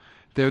jumbo?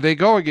 There they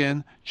go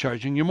again,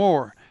 charging you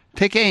more.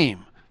 Take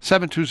AIM,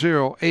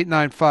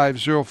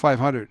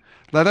 720-895-0500.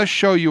 Let us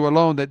show you a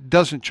loan that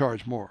doesn't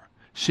charge more.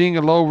 Seeing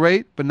a low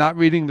rate but not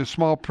reading the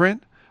small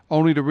print,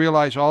 only to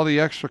realize all the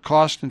extra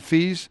costs and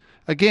fees?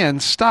 Again,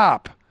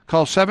 stop.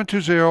 Call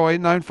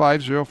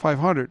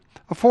 720-895-0500.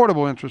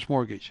 Affordable Interest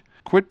Mortgage.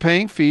 Quit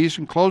paying fees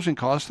and closing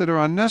costs that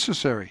are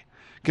unnecessary.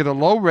 Get a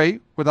low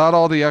rate without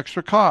all the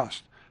extra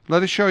cost.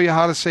 Let us show you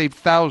how to save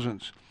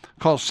thousands.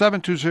 Call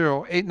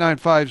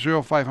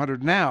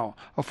 720-895-0500 now.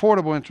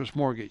 Affordable interest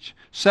mortgage.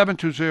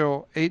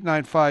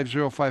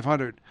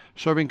 720-895-0500.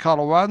 Serving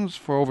Coloradans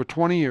for over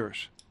 20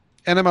 years.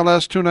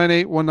 NMLS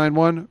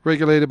 298191,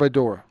 regulated by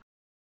DORA.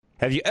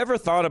 Have you ever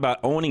thought about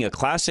owning a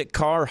classic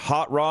car,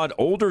 hot rod,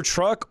 older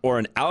truck, or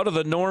an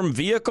out-of-the-norm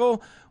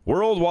vehicle?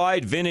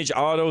 Worldwide Vintage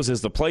Autos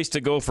is the place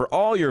to go for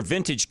all your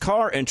vintage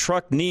car and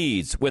truck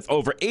needs. With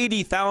over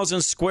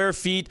 80,000 square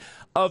feet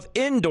of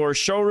indoor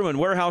showroom and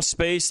warehouse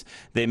space,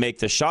 they make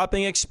the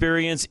shopping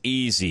experience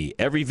easy.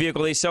 Every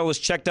vehicle they sell is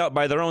checked out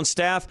by their own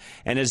staff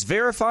and is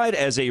verified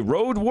as a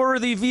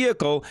roadworthy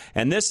vehicle,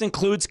 and this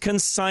includes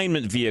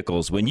consignment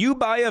vehicles. When you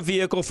buy a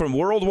vehicle from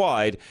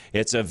Worldwide,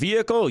 it's a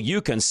vehicle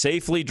you can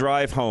safely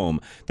drive home.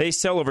 They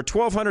sell over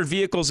 1,200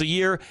 vehicles a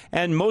year,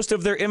 and most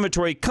of their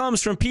inventory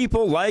comes from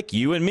people like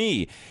you and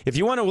me. If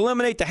you want to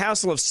eliminate the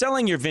hassle of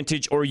selling your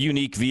vintage or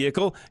unique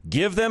vehicle,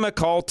 give them a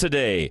call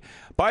today.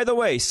 By the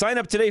way, sign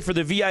up today for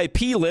the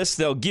VIP list.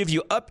 They'll give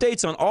you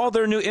updates on all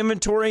their new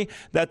inventory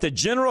that the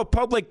general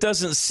public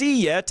doesn't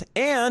see yet,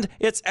 and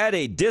it's at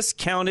a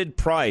discounted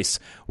price.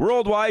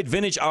 Worldwide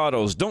Vintage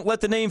Autos. Don't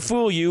let the name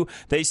fool you.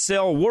 They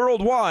sell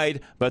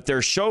worldwide, but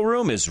their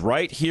showroom is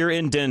right here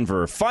in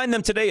Denver. Find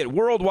them today at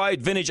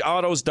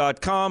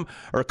worldwidevintageautos.com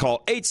or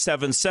call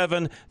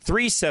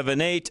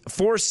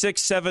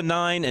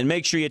 877-378-4679 and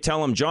make sure you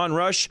tell them John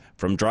Rush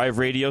from Drive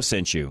Radio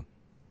sent you.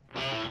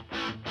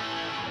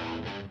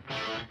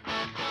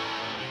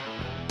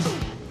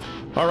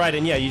 All right,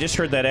 and yeah, you just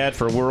heard that ad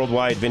for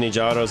Worldwide Vintage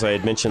Autos. I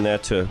had mentioned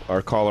that to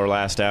our caller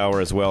last hour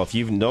as well. If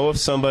you know of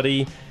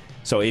somebody,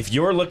 so if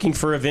you're looking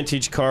for a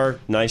vintage car,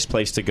 nice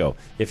place to go.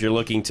 If you're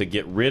looking to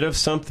get rid of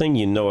something,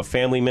 you know a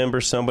family member,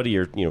 somebody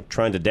you're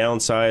trying to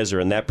downsize, or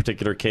in that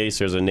particular case,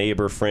 there's a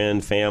neighbor,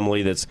 friend,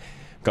 family that's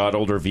got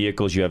older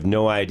vehicles, you have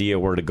no idea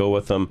where to go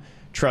with them.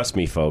 Trust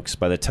me, folks,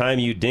 by the time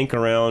you dink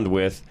around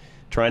with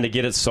trying to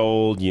get it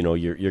sold,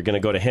 you're going to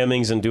go to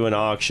Hemmings and do an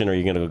auction, or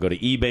you're going to go to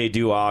eBay,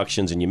 do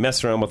auctions, and you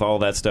mess around with all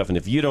that stuff. And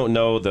if you don't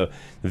know the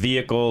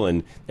vehicle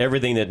and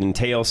everything that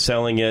entails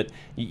selling it,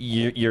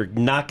 you're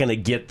not going to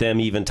get them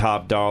even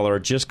top dollar.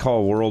 Just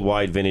call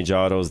Worldwide Vintage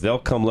Autos. They'll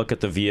come look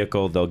at the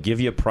vehicle. They'll give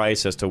you a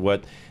price as to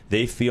what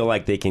they feel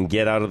like they can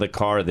get out of the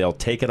car. They'll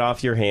take it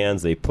off your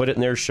hands. They put it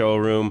in their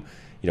showroom.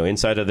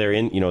 Inside of their,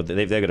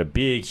 they've got a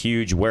big,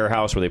 huge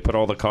warehouse where they put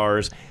all the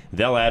cars.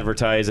 They'll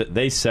advertise it.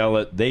 They sell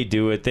it. They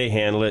do it. They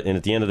handle it. And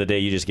at the end of the day,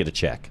 you just get a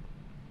check.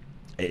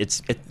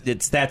 It's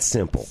that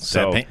simple.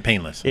 So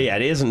painless. Yeah,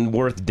 it isn't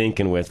worth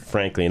dinking with,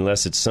 frankly,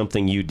 unless it's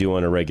something you do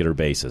on a regular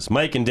basis.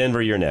 Mike in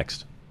Denver, you're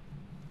next.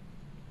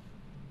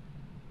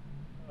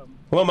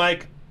 Hello,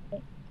 Mike.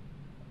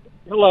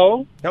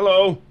 Hello.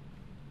 Hello.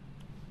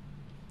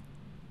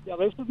 Yeah,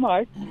 this is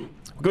Mike.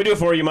 What can we do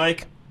for you,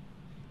 Mike?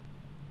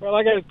 Well,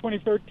 I got a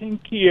 2013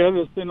 Kia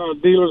that's in a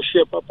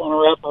dealership up on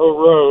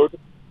Arapahoe Road.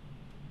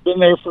 Been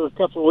there for a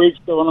couple of weeks,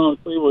 going on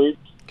 3 weeks.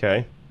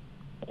 Okay.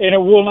 And it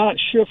will not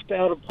shift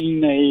out of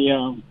being there's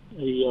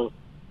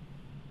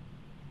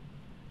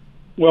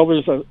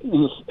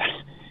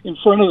in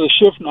front of the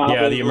shift knob.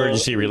 Yeah, the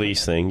emergency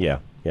release thing.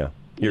 Yeah.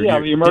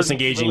 You're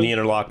disengaging the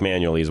interlock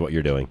manually is what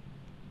you're doing.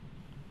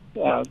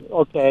 Yeah,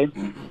 okay.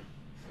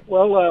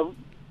 Well,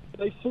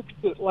 they fixed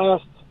it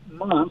last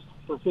month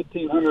for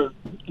 $1,500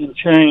 and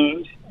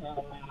change, and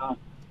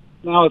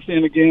now it's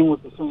in again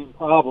with the same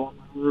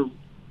problem.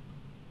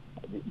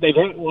 They've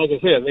had, like I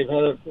said, they've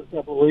had it for a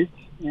couple of weeks,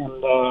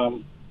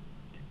 and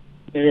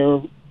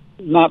they're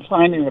not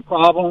finding the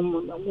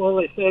problem. Well,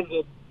 they said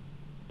that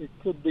it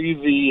could be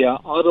the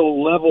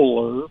auto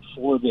leveler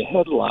for the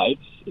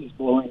headlights is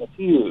blowing a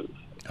fuse,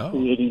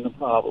 creating the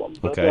problem.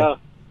 But, okay.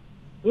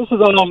 This is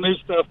all new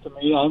stuff to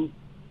me. I'm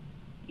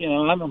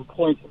a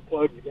points and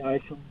plugs guy.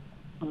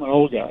 I'm an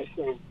old guy,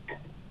 so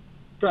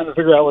trying to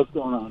figure out what's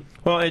going on.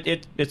 Well,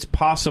 it's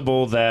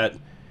possible that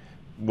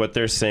what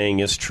they're saying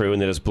is true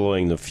and that it's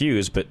blowing the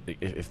fuse, but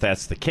if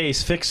that's the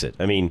case, fix it.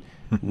 I mean,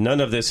 none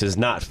of this is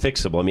not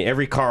fixable. I mean,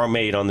 every car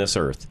made on this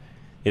earth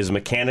is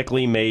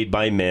mechanically made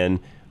by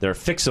men. They're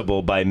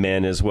fixable by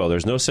men as well.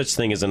 There's no such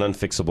thing as an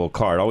unfixable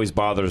car. It always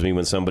bothers me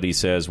when somebody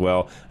says,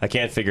 well, I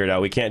can't figure it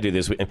out. We can't do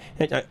this.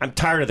 I'm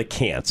tired of the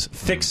can'ts.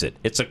 Fix it.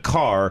 It's a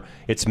car.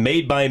 It's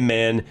made by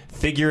men.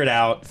 Figure it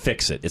out.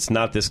 Fix it. It's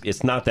not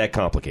that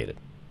complicated.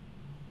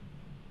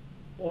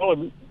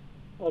 Well,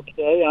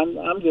 okay.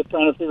 I'm just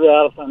trying to figure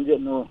out if I'm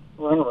getting the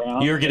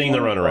runaround. You're getting the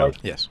runaround.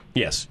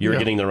 Yes, you're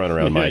getting the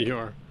runaround, Mike. Yeah, you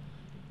are.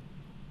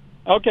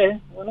 Okay.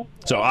 Well,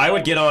 so I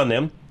would get on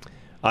them.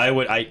 I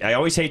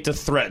always hate to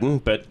threaten,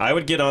 but I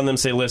would get on them and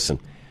say, listen,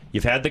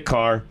 you've had the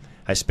car.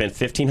 I spent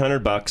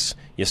 $1,500.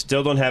 You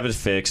still don't have it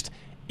fixed.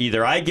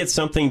 Either I get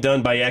something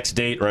done by X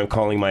date or I'm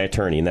calling my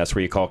attorney, and that's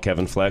where you call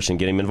Kevin Flesh and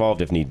get him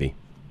involved if need be.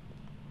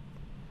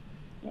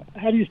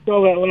 How do you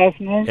spell that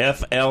last name?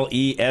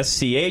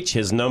 Flesch.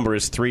 His number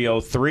is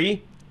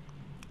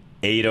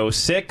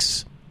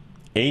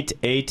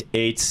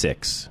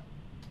 303-806-8886.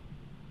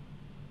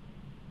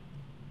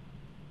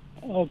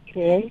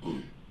 Okay.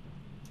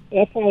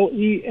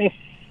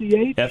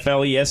 Flesch?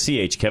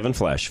 Flesch, Kevin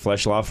Flesh,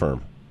 Flesh Law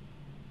Firm.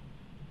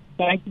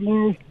 Thank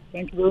you.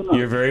 Thank you very much.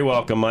 You're very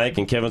welcome, Mike.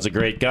 And Kevin's a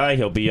great guy.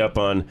 He'll be up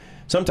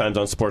sometimes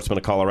on Sportsman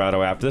of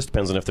Colorado after this.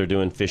 Depends on if they're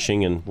doing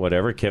fishing and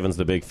whatever. Kevin's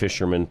the big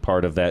fisherman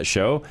part of that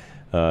show.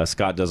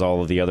 Scott does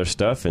all of the other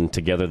stuff, and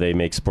together they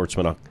make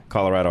Sportsman of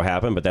Colorado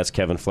happen. But that's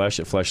Kevin Flesh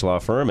at Flesh Law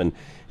Firm, and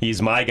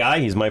he's my guy.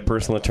 He's my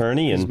personal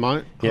attorney. And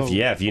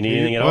if you need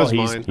anything at all,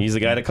 he's the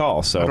guy to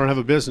call. So I don't have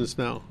a business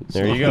now.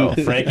 There you go.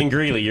 Frank and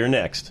Greeley, you're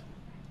next.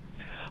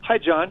 Hi,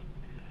 John.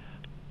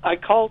 I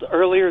called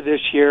earlier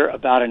this year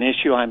about an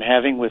issue I'm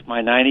having with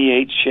my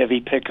 98 Chevy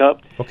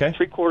pickup. Okay.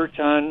 3/4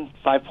 ton,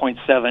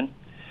 5.7.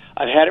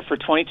 I've had it for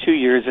 22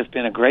 years. It's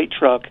been a great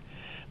truck,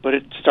 but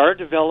it started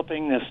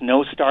developing this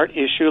no-start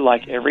issue.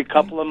 Like every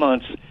couple of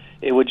months,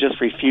 it would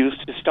just refuse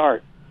to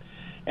start.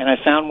 And I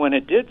found when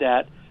it did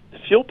that, the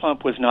fuel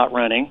pump was not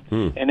running,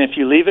 and if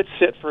you leave it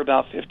sit for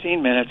about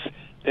 15 minutes,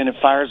 then it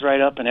fires right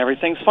up and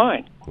everything's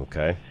fine.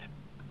 Okay.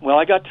 Well,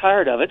 I got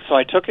tired of it, so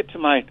I took it to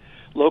my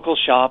local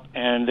shop,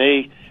 and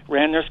they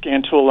ran their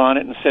scan tool on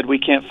it and said, we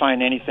can't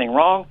find anything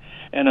wrong,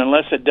 and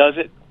unless it does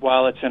it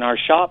while it's in our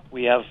shop,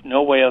 we have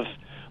no way of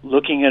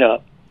looking it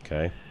up.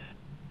 Okay.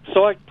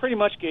 So I pretty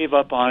much gave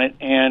up on it,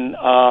 and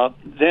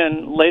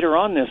then later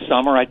on this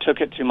summer, I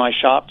took it to my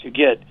shop to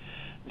get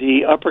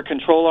the upper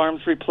control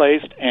arms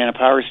replaced and a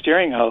power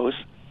steering hose,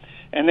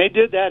 and they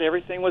did that.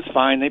 Everything was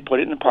fine. They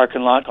put it in the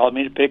parking lot, called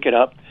me to pick it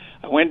up.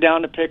 I went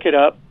down to pick it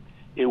up.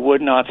 It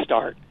would not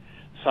start.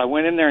 So I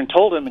went in there and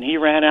told him, and he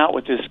ran out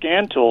with his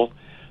scan tool,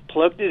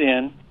 plugged it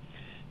in,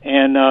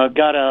 and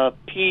got a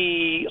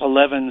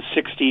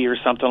P1160 or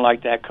something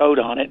like that code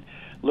on it,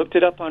 looked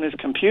it up on his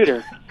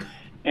computer,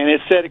 and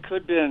it said it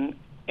could have been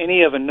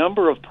any of a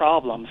number of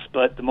problems,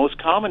 but the most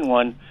common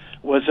one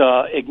was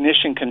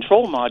ignition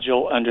control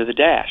module under the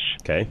dash.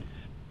 Okay.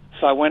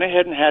 So I went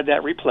ahead and had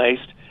that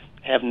replaced.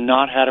 Have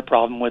not had a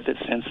problem with it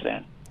since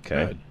then.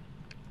 Okay.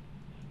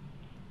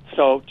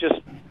 So just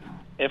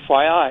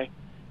FYI,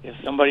 if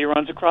somebody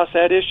runs across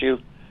that issue,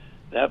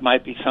 that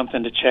might be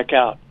something to check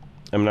out.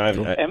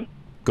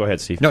 Go ahead,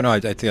 Steve. No, I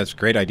think that's a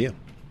great idea.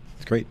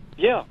 It's great.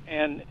 Yeah,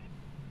 and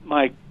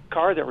my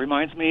car that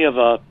reminds me of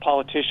a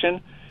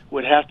politician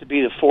would have to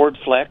be the Ford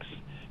Flex.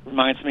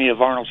 Reminds me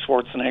of Arnold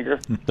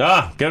Schwarzenegger.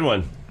 Good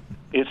one.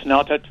 It's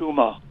not a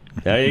tumor.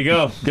 There you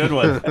go. Good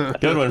one.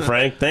 Good one,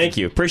 Frank. Thank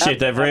you. Appreciate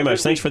that very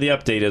much. Thanks for the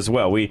update as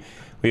well. We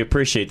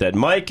appreciate that.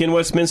 Mike in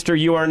Westminster,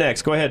 you are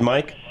next. Go ahead,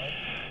 Mike.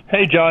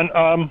 Hey, John.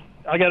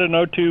 I got an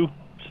 02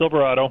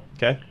 Silverado.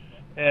 Okay.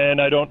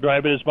 And I don't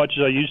drive it as much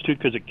as I used to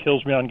because it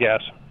kills me on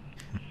gas.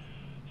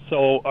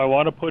 So I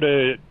want to put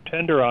a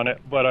tender on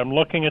it, but I'm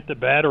looking at the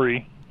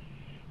battery,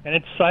 and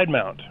it's side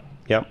mount.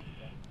 Yep.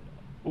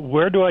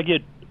 Where do I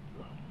get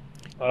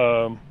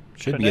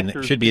should be in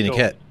the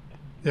kit.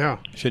 Yeah.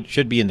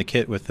 Should be in the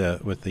kit with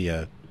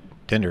the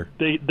tender.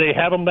 They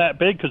have them that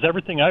big because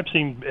everything I've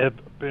seen have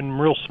been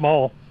real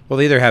small. Well,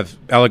 they either have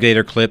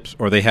alligator clips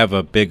or they have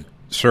a big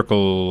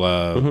circle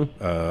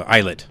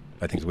eyelet.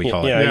 I think we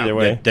call it. Yeah, either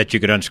way. That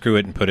you could unscrew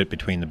it and put it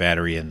between the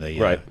battery and the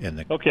clamp.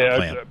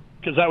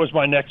 Because that was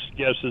my next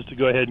guess, is to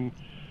go ahead and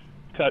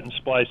cut and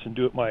splice and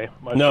do it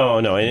myself. No.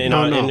 And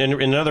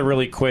another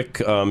really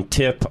quick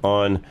tip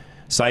on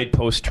side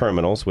post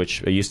terminals,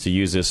 which I used to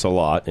use this a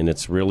lot, and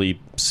it's really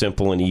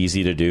simple and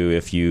easy to do.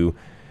 If you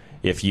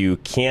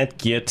can't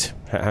get,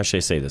 how should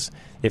I say this?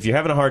 If you're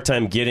having a hard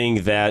time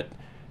getting that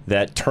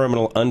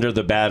terminal under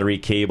the battery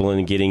cable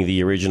and getting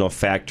the original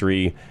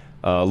factory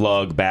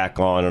lug back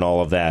on and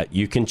all of that,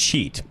 you can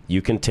cheat.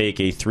 You can take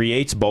a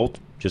 3/8 bolt,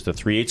 just a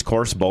 3/8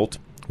 coarse bolt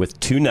with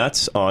 2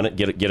 nuts on it.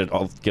 Get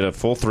a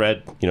full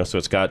thread, so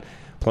it's got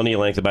plenty of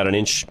length, about an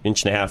inch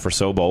and a half or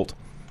so bolt.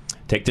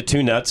 Take the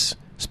 2 nuts,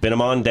 spin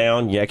them on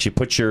down. You actually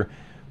put your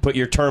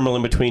terminal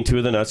in between 2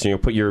 of the nuts, and you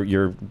put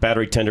your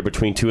battery tender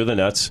between 2 of the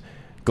nuts.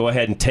 Go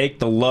ahead and take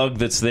the lug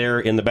that's there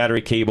in the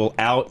battery cable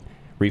out,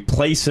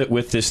 replace it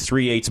with this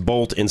 3/8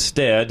 bolt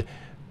instead.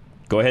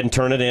 Go ahead and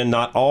turn it in,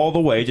 not all the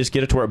way, just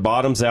get it to where it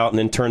bottoms out, and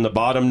then turn the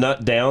bottom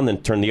nut down, then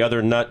turn the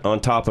other nut on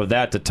top of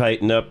that to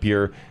tighten up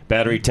your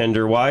battery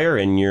tender wire,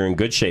 and you're in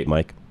good shape,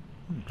 Mike.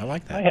 I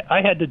like that.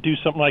 I had to do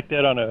something like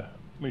that on a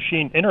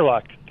machine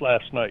interlock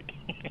last night.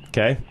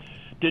 Okay.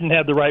 Didn't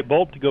have the right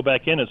bolt to go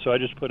back in it, so I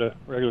just put a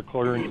regular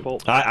 1/4-inch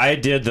bolt. I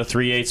did the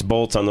 3/8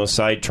 bolts on those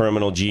side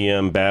terminal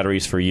GM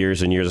batteries for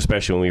years and years,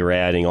 especially when we were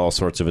adding all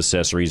sorts of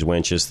accessories,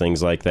 winches,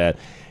 things like that.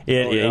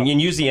 And you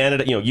use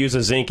use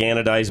a zinc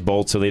anodized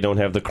bolt so they don't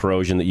have the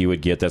corrosion that you would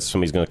get. That's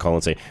somebody's going to call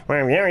and say,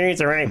 "Well, you don't use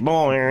the right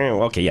bolt."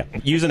 Okay, yeah,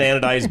 use an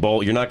anodized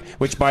bolt. You're not,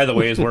 which by the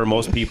way is where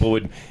most people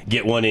would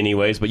get one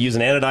anyways. But use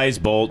an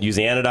anodized bolt. Use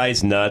the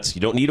anodized nuts.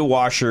 You don't need a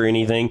washer or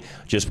anything.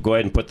 Just go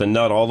ahead and put the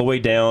nut all the way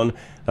down,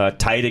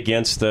 tight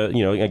against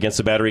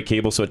the battery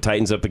cable, so it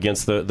tightens up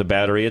against the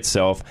battery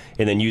itself,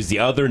 and then use the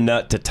other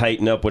nut to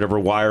tighten up whatever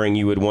wiring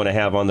you would want to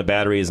have on the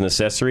battery as an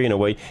accessory in a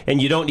way.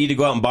 And you don't need to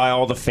go out and buy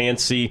all the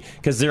fancy,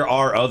 because there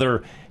are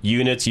other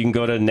units. You can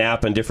go to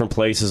Napa and different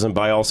places and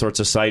buy all sorts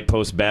of side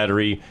post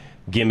battery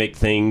gimmick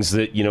things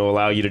that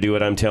allow you to do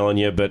what I'm telling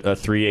you. But a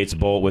 3/8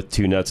 bolt with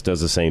 2 nuts does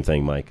the same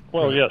thing, Mike.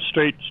 Well, yeah,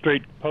 straight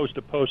post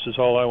to post is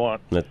all I want.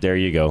 There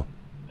you go.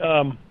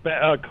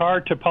 a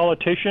car to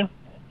politician,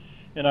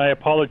 and I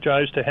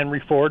apologize to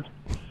Henry Ford.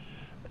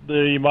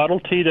 The Model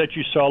T that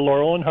you saw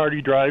Laurel and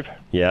Hardy drive.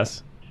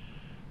 Yes.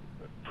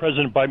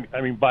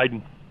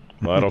 Biden.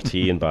 Model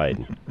T and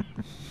Biden.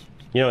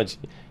 You know,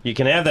 you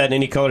can have that in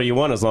any color you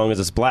want as long as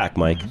it's black,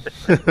 Mike.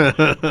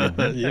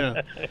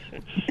 Yeah.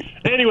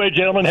 Anyway,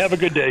 gentlemen, have a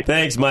good day.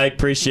 Thanks, Mike.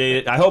 Appreciate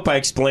it. I hope I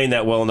explained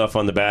that well enough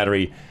on the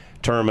battery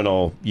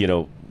terminal,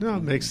 No,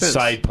 it makes sense.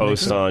 side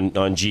post on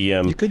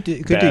GM. You could do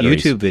a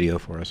batteries. YouTube video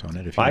for us on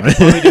it if you I want.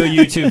 could probably do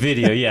a YouTube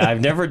video. Yeah,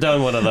 I've never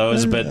done one of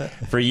those, but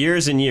for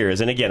years and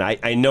years. And again,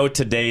 I know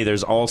today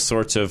there's all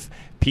sorts of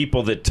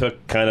people that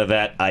took kind of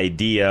that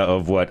idea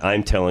of what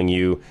I'm telling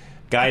you.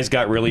 Guys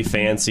got really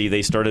fancy.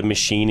 They started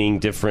machining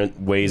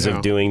different ways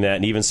of doing that.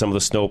 And even some of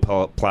the snow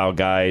plow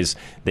guys,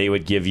 they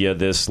would give you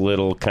this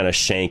little kind of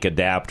shank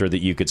adapter that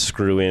you could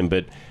screw in.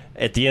 But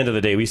at the end of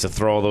the day, we used to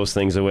throw all those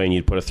things away, and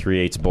you'd put a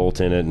 3/8 bolt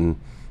in it and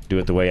do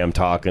it the way I'm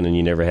talking, and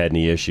you never had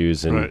any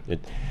issues. And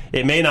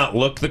it may not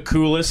look the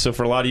coolest, so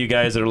for a lot of you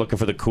guys that are looking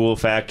for the cool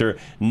factor,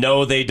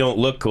 no, they don't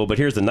look cool. But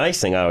here's the nice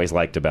thing I always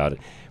liked about it.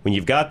 When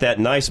you've got that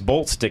nice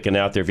bolt sticking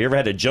out there, if you ever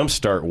had to jump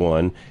start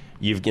one,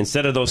 you've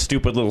instead of those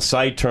stupid little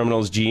side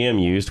terminals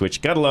GM used,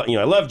 which got a lot,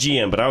 I love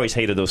GM, but I always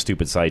hated those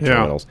stupid side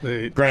terminals.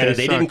 Granted,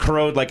 they didn't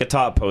corrode like a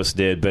top post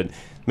did, but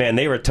man,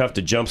 they were tough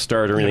to jump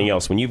start or anything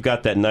else. When you've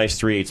got that nice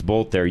 3/8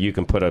 bolt there, you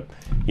can put a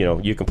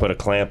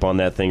clamp on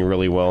that thing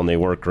really well, and they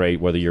work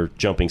great. Whether you're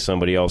jumping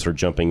somebody else or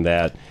jumping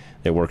that,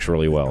 it works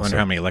really well. I wonder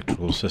how many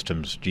electrical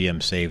systems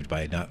GM saved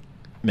by not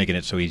making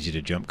it so easy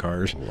to jump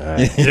cars.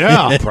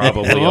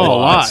 Probably a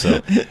lot. So.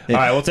 All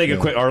right, we'll take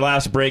our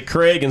last break.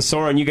 Craig and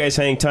Soren, you guys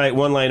hang tight.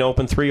 One line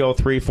open,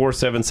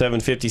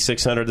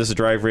 303-477-5600. This is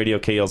Drive Radio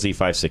KLZ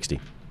 560.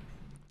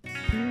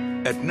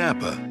 At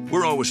Napa,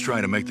 we're always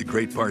trying to make the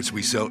great parts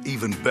we sell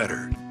even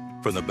better.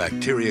 From the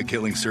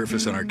bacteria-killing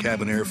surface on our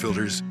cabin air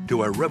filters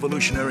to our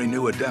revolutionary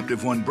new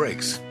Adaptive One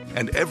brakes.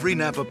 And every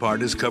Napa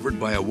part is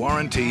covered by a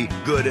warranty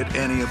good at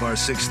any of our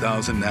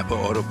 6,000 Napa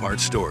Auto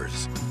Parts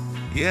stores.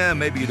 Yeah,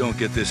 maybe you don't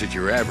get this at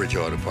your average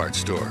auto parts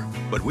store,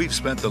 but we've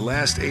spent the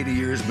last 80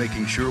 years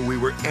making sure we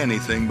were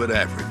anything but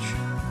average.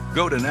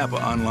 Go to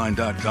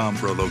NapaOnline.com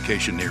for a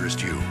location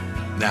nearest you.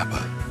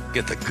 Napa,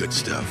 get the good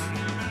stuff.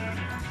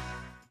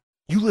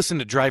 You listen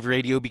to Drive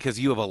Radio because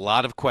you have a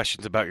lot of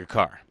questions about your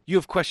car. You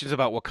have questions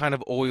about what kind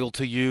of oil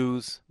to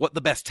use, what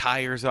the best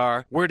tires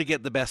are, where to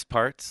get the best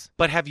parts.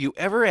 But have you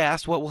ever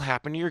asked what will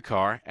happen to your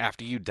car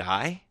after you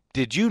die?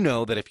 Did you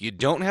know that if you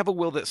don't have a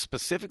will that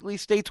specifically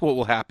states what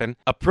will happen,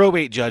 a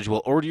probate judge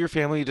will order your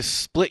family to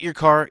split your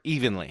car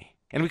evenly?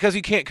 And because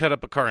you can't cut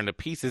up a car into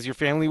pieces, your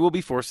family will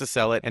be forced to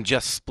sell it and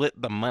just split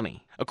the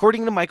money.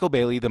 According to Michael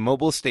Bailey, the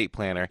mobile estate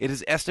planner, it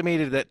is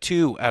estimated that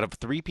 2 out of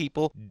 3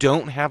 people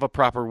don't have a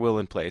proper will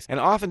in place. And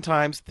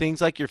oftentimes,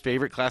 things like your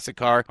favorite classic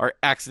car are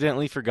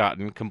accidentally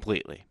forgotten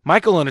completely.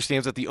 Michael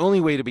understands that the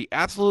only way to be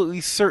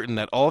absolutely certain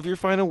that all of your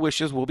final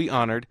wishes will be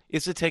honored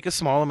is to take a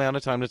small amount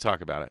of time to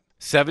talk about it.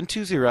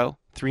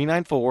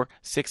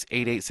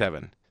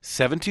 720-394-6887.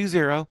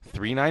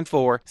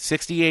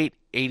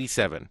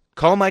 720-394-6887.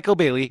 Call Michael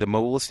Bailey, the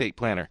mobile estate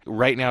planner,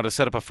 right now to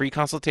set up a free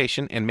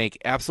consultation and make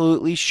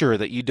absolutely sure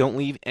that you don't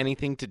leave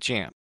anything to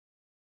chance.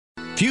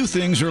 Few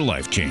things are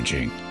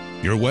life-changing.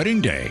 Your wedding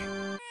day,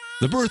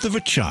 the birth of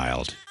a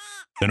child,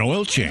 an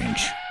oil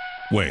change.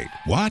 Wait,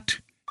 what?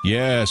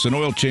 Yes, an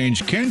oil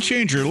change can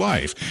change your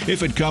life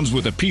if it comes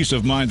with a peace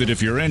of mind that if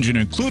your engine,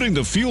 including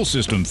the fuel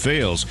system,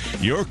 fails,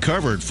 you're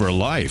covered for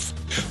life.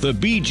 The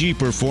BG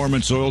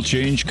Performance Oil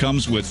Change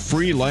comes with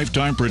free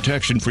lifetime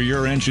protection for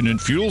your engine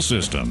and fuel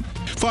system.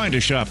 Find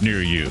a shop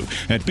near you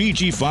at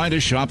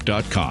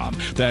bgfindashop.com.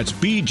 That's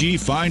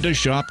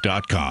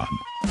bgfindashop.com.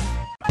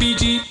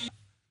 BG.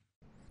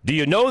 Do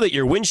you know that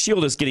your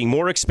windshield is getting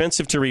more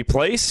expensive to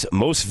replace?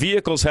 Most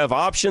vehicles have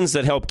options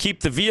that help keep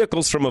the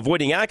vehicles from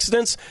avoiding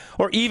accidents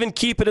or even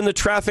keep it in the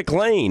traffic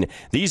lane.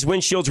 These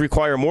windshields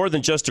require more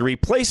than just a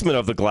replacement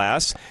of the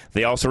glass.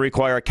 They also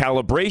require a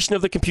calibration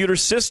of the computer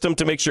system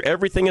to make sure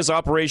everything is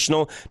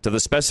operational to the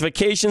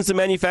specifications the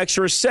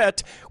manufacturer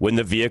set when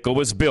the vehicle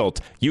was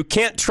built. You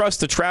can't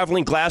trust a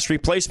traveling glass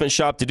replacement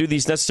shop to do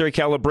these necessary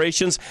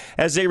calibrations,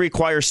 as they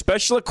require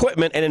special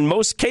equipment and, in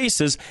most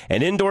cases,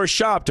 an indoor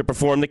shop to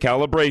perform the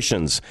calibration.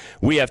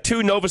 We have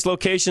 2 Novus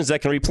locations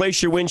that can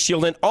replace your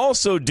windshield and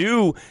also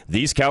do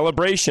these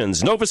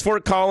calibrations. Novus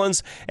Fort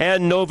Collins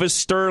and Novus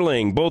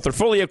Sterling. Both are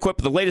fully equipped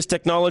with the latest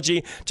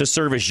technology to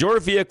service your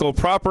vehicle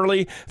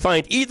properly.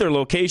 Find either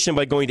location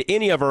by going to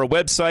any of our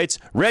websites,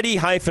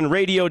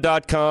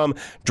 ready-radio.com,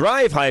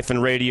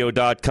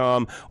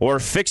 drive-radio.com, or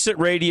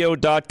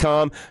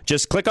fixitradio.com.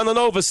 Just click on the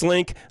Novus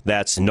link.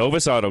 That's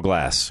Novus Auto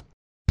Glass.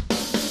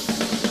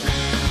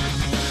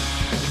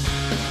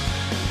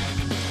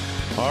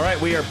 All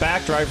right, we are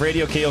back. Drive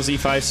Radio, KLZ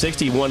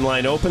 560. One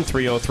line open,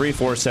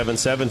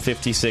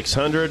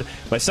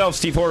 303-477-5600. Myself,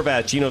 Steve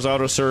Horvat, Gino's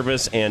Auto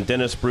Service, and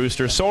Dennis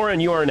Brewster. Soren,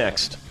 you are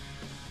next.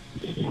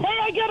 Hey,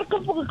 I got a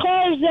couple of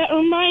cars that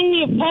remind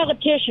me of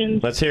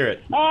politicians. Let's hear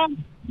it. The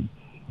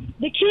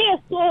Kia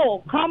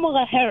Soul,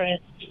 Kamala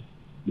Harris.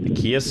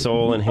 Kia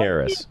Soul in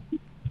Harris.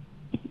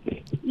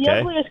 The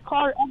ugliest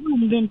car ever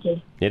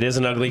invented. It is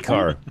an ugly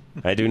car.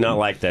 I do not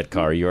like that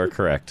car. You are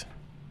correct.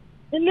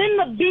 And then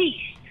the Beast,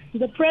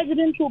 the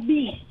presidential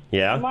Beast.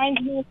 Yeah?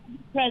 Reminds me of the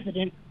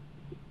president.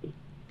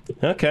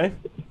 Okay.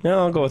 Yeah,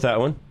 I'll go with that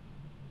one.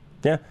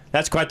 Yeah,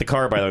 that's quite the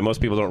car, by the way.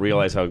 Most people don't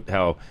realize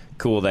how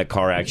cool that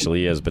car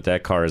actually is, but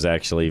that car is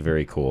actually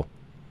very cool.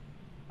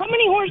 How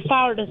many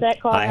horsepower does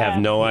that car I have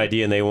no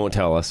idea, and they won't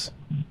tell us.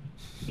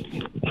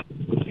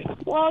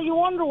 Well, you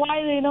wonder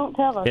why they don't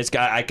tell us.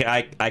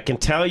 I can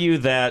tell you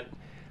that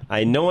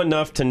I know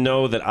enough to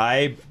know that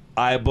I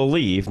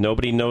believe,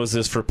 nobody knows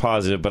this for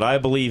positive, but I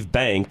believe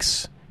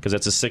Banks, because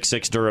that's a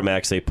 6.6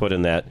 Duramax they put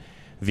in that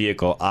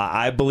vehicle,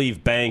 I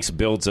believe Banks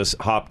builds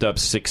a hopped-up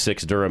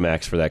 6.6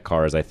 Duramax for that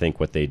car, is I think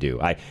what they do.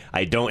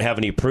 I don't have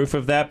any proof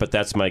of that, but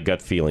that's my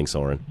gut feeling,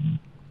 Soren.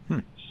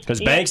 Because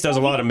Banks does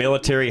a lot of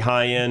military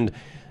high-end.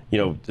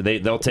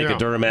 They'll take a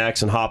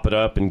Duramax and hop it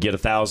up and get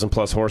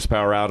 1,000+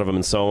 horsepower out of them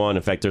and so on.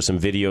 In fact, there's some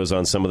videos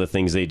on some of the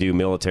things they do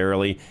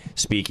militarily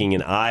speaking,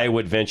 and I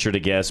would venture to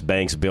guess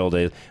Banks builds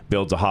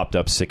a hopped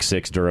up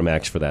 6.6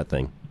 Duramax for that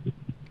thing.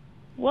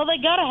 Well, they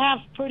got to have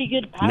pretty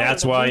good power. And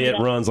that's why it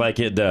runs like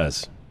it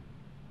does.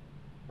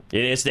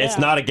 It's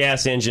not a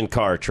gas engine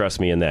car, trust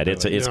me in that.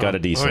 It's got a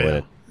diesel in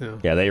it.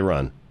 Yeah, they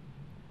run.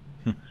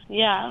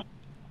 Yeah.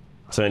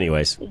 So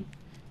anyways.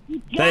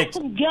 Got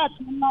some guts,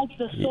 unlike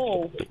the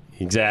soul.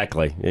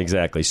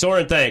 Exactly.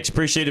 Soren, thanks.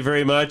 Appreciate it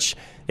very much.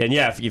 And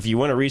yeah, if you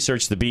want to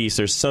research the Beast,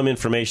 there's some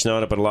information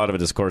on it, but a lot of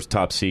it is, of course,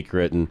 top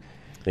secret, and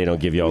they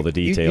don't give you all the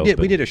details.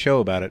 We did a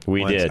show about it.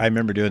 We did. I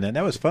remember doing that.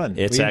 That was fun.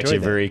 It's actually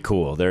very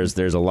cool. There's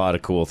a lot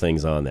of cool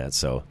things on that.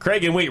 So,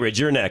 Craig in Wheat Ridge,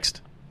 you're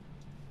next.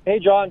 Hey,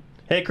 John.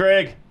 Hey,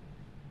 Craig.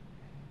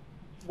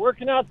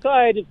 Working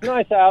outside. It's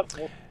nice out.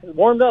 It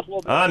warmed up a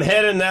little bit. I'm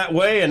heading that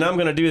way, and I'm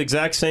going to do the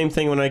exact same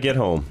thing when I get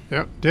home.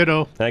 Yep,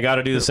 ditto. I got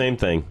to do the same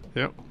thing.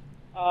 Yep.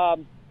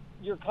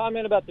 Your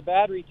comment about the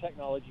battery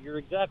technology, you're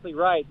exactly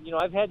right.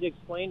 I've had to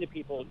explain to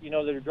people, that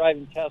are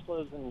driving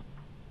Teslas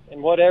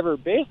and whatever.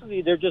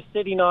 Basically, they're just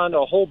sitting on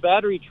a whole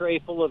battery tray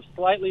full of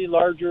slightly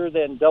larger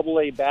than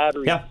AA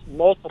batteries. Yep.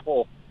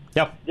 Multiple.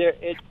 Yep.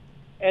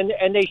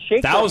 And they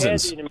shake thousands. their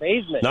heads in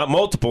amazement. Not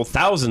multiple,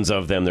 thousands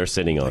of them they're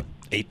sitting on.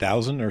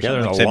 8,000 or something?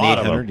 Yeah, there's a lot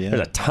of them. Yeah.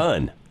 There's a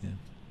ton.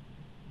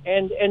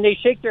 And they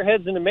shake their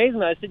heads in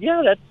amazement. I said,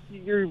 yeah,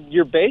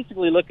 you're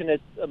basically looking at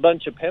a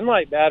bunch of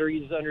penlight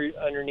batteries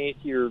underneath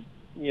your,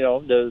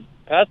 the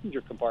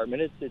passenger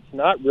compartment. It's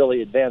not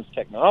really advanced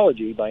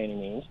technology by any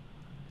means.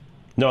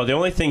 No, the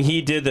only thing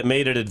he did that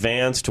made it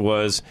advanced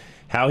was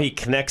how he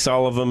connects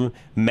all of them,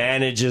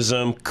 manages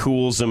them,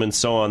 cools them, and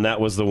so on. That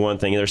was the one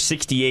thing. There's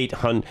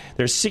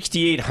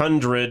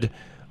 6,800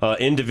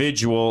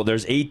 individual.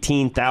 There's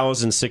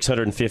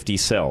 18,650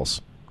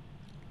 cells.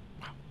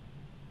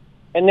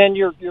 And then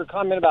your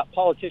comment about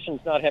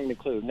politicians not having a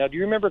clue. Now, do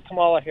you remember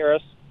Kamala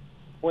Harris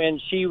when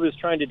she was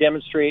trying to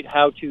demonstrate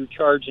how to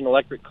charge an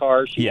electric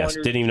car? Yes,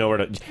 didn't even know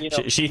where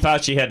to. She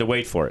thought she had to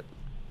wait for it.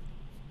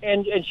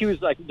 And she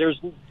was like,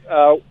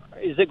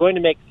 "Is it going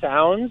to make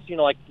sounds?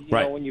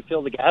 Right. When you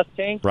fill the gas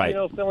tank, right.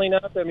 Filling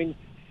up." I mean,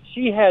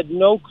 she had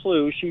no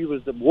clue. She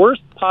was the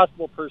worst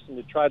possible person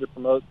to try to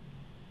promote,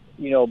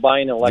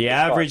 buying an electric car. The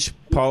average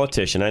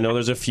politician. I know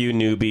there's a few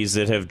newbies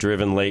that have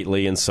driven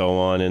lately and so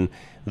on, and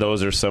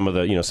those are some of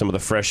the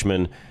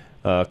freshmen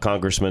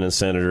congressmen and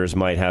senators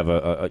might have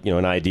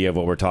an idea of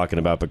what we're talking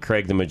about. But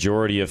Craig, the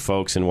majority of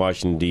folks in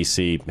Washington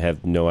D.C.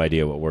 have no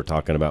idea what we're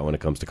talking about when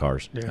it comes to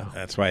cars. Yeah,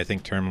 that's why I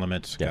think term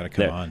limits got to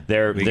come on.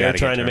 They're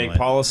trying to make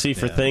policy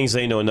for things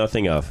they know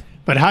nothing of.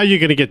 But how are you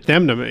going to get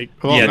them to make?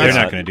 Well, yeah, they're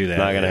not going to do that.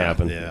 Not going to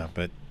happen. Yeah,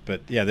 but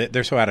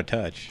they're so out of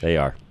touch. They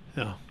are.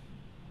 Yeah,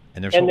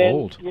 and they're so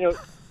old.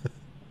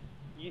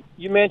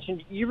 You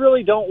mentioned you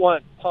really don't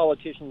want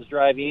politicians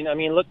driving. I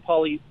mean, look at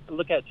Paulie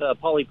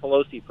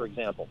Pelosi, for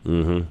example.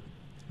 Mm-hmm.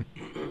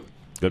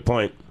 Good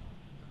point.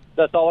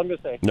 That's all I'm going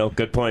to say. No,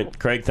 good point.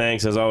 Craig,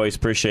 thanks, as always.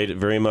 Appreciate it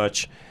very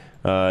much.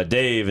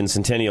 Dave in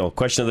Centennial,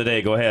 question of the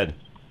day. Go ahead.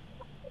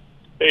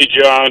 Hey,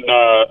 John.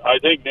 I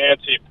think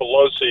Nancy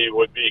Pelosi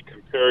would be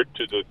compared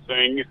to the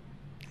Thing.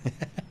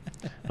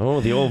 Oh,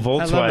 the old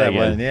Volkswagen. I love that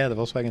one. Yeah, the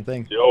Volkswagen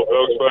Thing. The old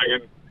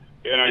Volkswagen.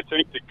 And I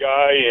think the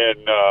guy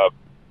in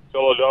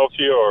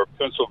Philadelphia or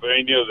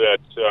Pennsylvania that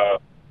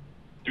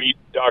beat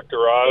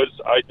Dr. Oz,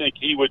 I think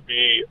he would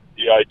be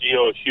the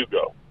ideal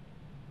Hugo.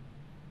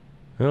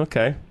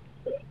 Okay.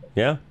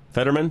 Yeah.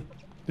 Fetterman?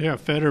 Yeah,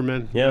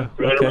 Fetterman. Yeah.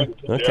 Fetterman.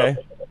 Okay. Yeah.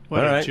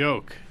 What All a right.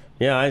 joke.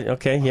 Yeah.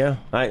 Okay. Yeah.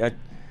 I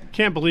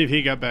can't believe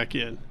he got back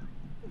in.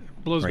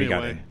 Blows me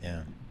away.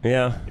 Yeah.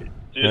 Yeah.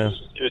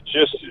 It's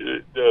just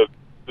the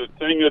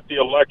thing that the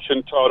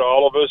election taught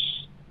all of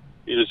us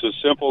is a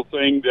simple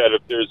thing that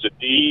if there's a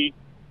D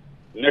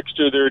next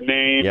to their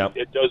name,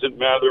 it doesn't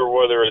matter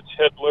whether it's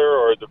Hitler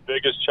or the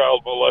biggest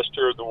child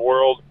molester in the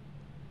world,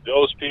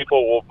 those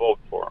people will vote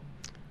for him.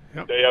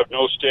 Yep. They have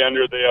no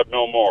standard. They have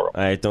no moral.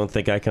 I don't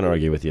think I can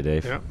argue with you,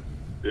 Dave. Yep.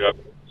 Yep.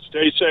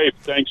 Stay safe.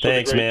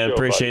 Thanks, man. Show,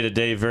 Appreciate it,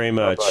 Dave, very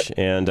much.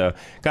 Bye-bye. And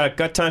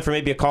got time for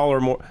maybe a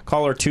call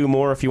or two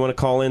more if you want to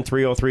call in,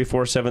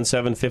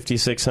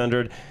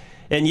 303-477-5600.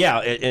 And yeah,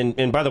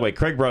 and by the way,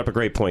 Craig brought up a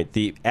great point.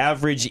 The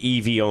average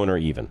EV owner,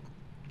 even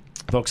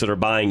folks that are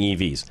buying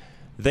EVs,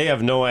 they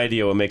have no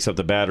idea what makes up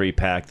the battery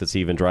pack that's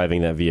even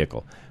driving that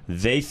vehicle.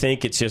 They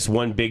think it's just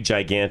one big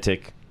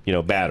gigantic,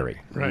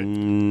 battery. Right.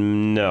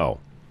 No,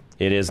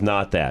 it is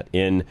not that.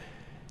 In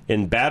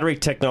battery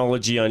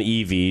technology on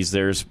EVs,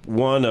 there's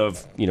one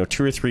of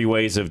 2 or 3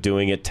 ways of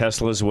doing it.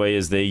 Tesla's way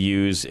is they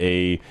use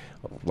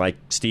like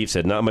Steve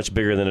said, not much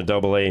bigger than a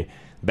AA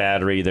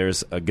battery.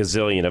 There's a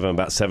gazillion of them,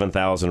 about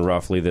 7,000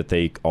 roughly, that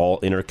they all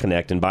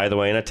interconnect. And by the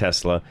way, in a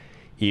Tesla,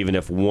 even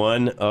if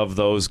one of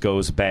those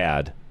goes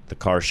bad, the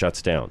car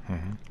shuts down.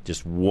 Mm-hmm.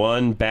 Just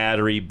one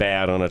battery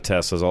bad on a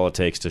Tesla is all it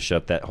takes to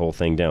shut that whole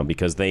thing down,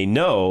 because they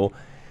know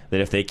that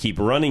if they keep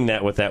running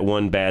that with that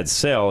one bad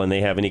cell and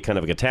they have any kind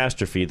of a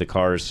catastrophe, the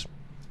car's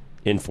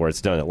in for it.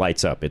 It's done. It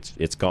lights up.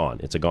 It's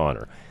gone. It's a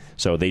goner.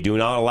 So they do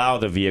not allow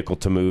the vehicle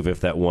to move if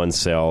that one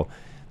cell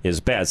is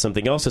bad.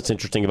 Something else that's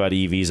interesting about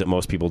EVs that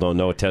most people don't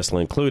know, Tesla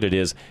included,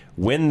 is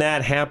when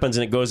that happens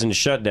and it goes into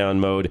shutdown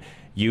mode,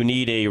 you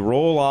need a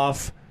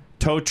roll-off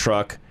tow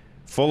truck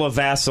full of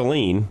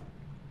Vaseline,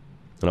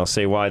 and I'll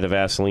say why the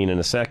Vaseline in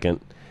a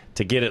second,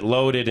 to get it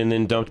loaded and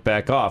then dumped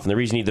back off. And the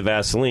reason you need the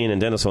Vaseline,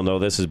 and Dennis will know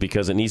this, is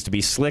because it needs to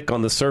be slick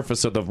on the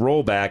surface of the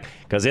rollback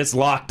because it's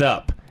locked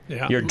up.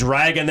 Yeah. You're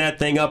dragging that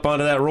thing up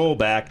onto that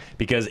rollback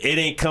because it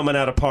ain't coming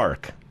out of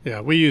park.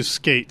 Yeah, we use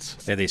skates.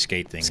 Yeah, they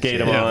skate things. Skate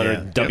them on, or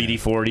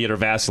WD-40 it, or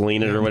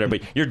Vaseline it, or whatever.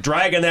 But you're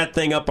dragging that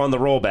thing up on the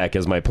rollback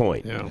is my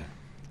point. Yeah.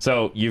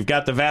 So you've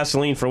got the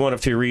Vaseline for one of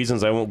 2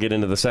 reasons. I won't get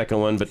into the second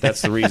one, but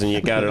that's the reason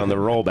you got it on the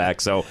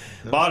rollback. So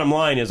bottom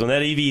line is, when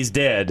that EV's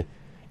dead,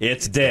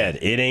 it's dead.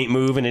 It ain't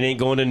moving. It ain't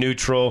going to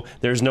neutral.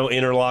 There's no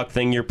interlock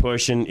thing you're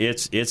pushing.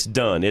 It's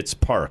done. It's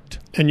parked.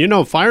 And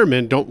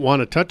firemen don't want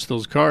to touch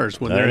those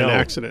cars when they're in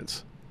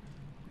accidents.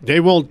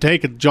 They won't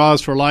take a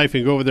Jaws for life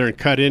and go over there and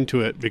cut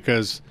into it,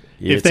 because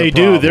if they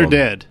do, they're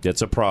dead.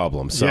 It's a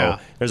problem. So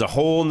there's a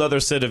whole other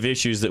set of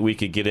issues that we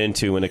could get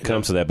into when it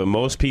comes to that. But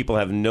most people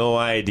have no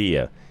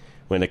idea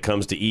when it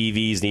comes to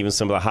EVs and even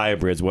some of the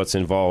hybrids what's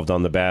involved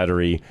on the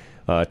battery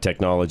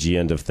technology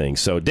end of things.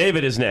 So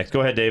David is next.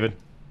 Go ahead, David.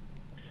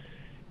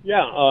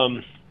 Yeah,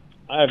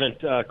 I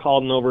haven't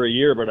called in over a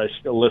year, but I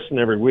still listen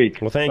every week.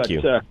 Well, thank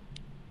you.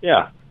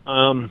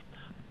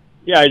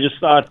 I just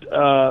thought,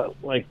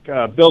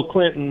 Bill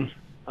Clinton,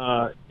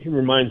 he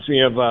reminds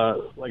me of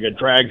like a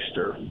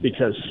dragster,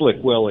 because Slick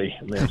Willie,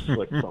 and they have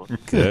Slick phone.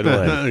 Good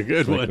one.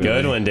 Good one.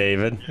 Good one,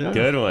 David. Yeah.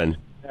 Good one.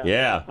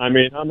 Yeah. I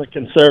mean, I'm a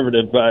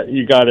conservative, but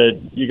you got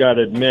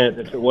to admit,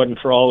 if it wasn't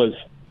for all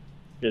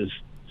his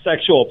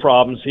sexual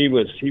problems, he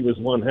was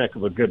one heck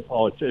of a good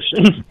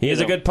politician. He is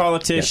a good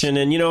politician,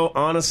 and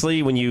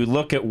honestly, when you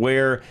look at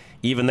where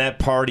even that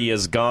party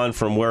has gone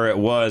from where it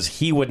was,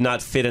 he would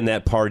not fit in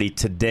that party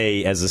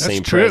today as the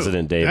same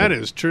president, David. That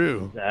is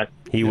true.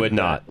 Exactly. He would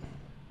not.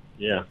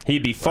 Yeah.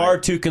 He'd be far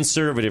too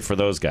conservative for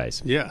those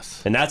guys.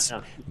 Yes. And that's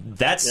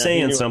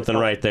saying something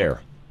right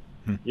there.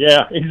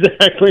 Yeah,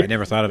 exactly. I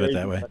never thought of it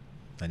that way.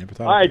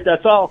 All right,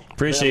 that's all.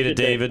 Appreciate it,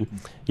 David.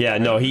 Yeah,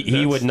 no,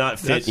 he would not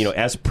fit,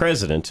 as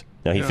president.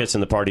 Now, he fits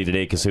in the party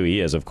today because who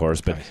he is, of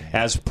course. But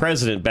as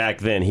president back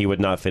then, he would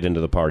not fit into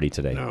the party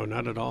today. No,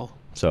 not at all.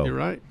 So, you're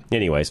right.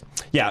 Anyways,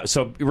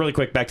 so really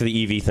quick, back to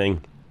the EV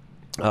thing.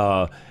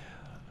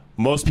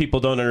 Most people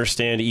don't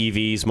understand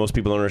EVs. Most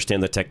people don't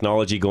understand the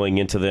technology going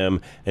into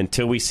them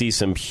until we see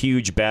some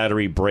huge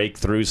battery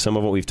breakthroughs, some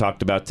of what we've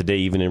talked about today,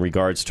 even in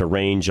regards to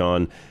range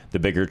on the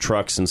bigger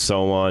trucks and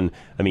so on.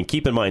 I mean,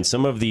 keep in mind,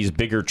 some of these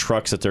bigger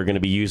trucks that they're going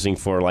to be using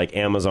for like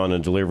Amazon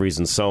and deliveries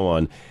and so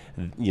on,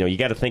 you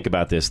got to think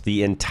about this.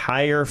 The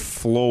entire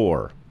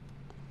floor,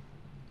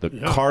 the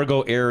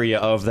cargo area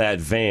of that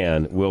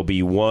van will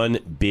be one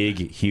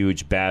big,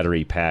 huge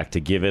battery pack to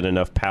give it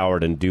enough power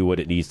to do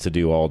what it needs to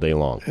do all day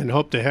long. And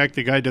hope to heck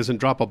the guy doesn't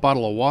drop a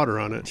bottle of water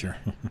on it. Sure.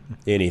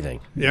 Anything.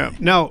 Yeah.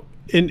 Now,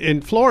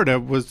 in Florida,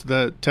 was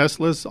the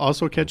Teslas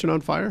also catching on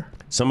fire?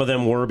 Some of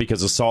them were,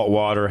 because the salt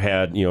water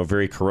had,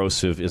 very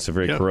corrosive. It's a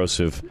very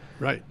corrosive,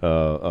 right?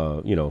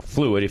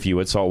 Fluid, if you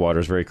would. Salt water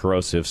is very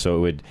corrosive,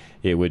 so it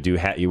would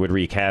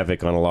wreak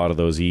havoc on a lot of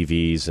those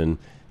EVs and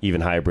even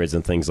hybrids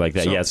and things like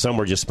that. So, some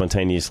were just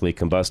spontaneously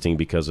combusting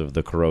because of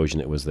the corrosion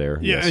that was there.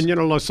 Yeah, yes.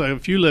 And so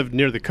if you live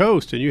near the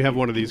coast and you have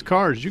one of these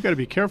cars, you got to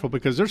be careful,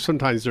 because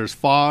sometimes there's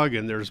fog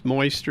and there's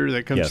moisture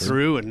that comes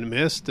through and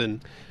mist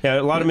and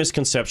a lot of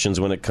misconceptions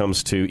when it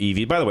comes to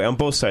EV. By the way, on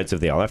both sides of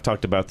the aisle, I've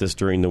talked about this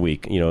during the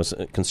week.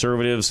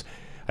 Conservatives,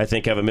 I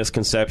think, have a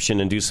misconception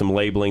and do some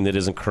labeling that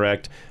isn't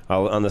correct.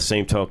 On the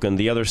same token,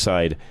 the other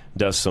side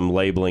does some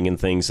labeling and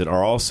things that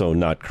are also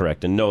not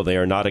correct. And no, they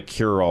are not a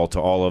cure-all to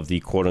all of the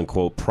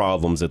quote-unquote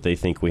problems that they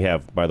think we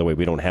have. By the way,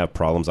 we don't have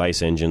problems.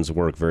 ICE engines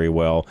work very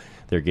well.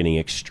 They're getting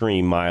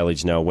extreme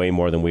mileage now, way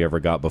more than we ever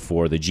got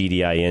before. The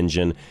GDI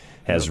engine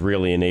has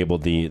really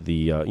enabled the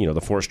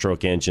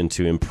 4-stroke engine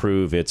to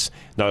improve its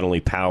not only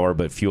power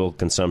but fuel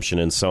consumption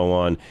and so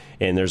on.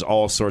 And there's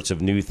all sorts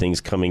of new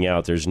things coming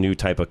out. There's new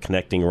type of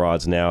connecting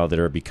rods now that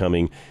are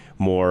becoming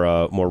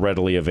more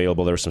readily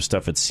available. There was some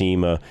stuff at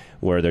SEMA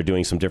where they're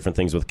doing some different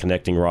things with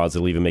connecting rods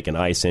that'll even make an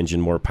ICE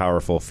engine more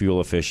powerful, fuel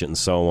efficient, and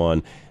so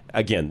on.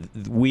 Again,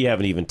 we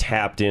haven't even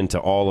tapped into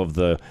all of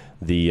the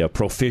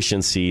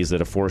proficiencies that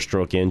a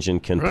 4-stroke engine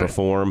can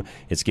perform.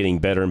 It's getting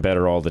better and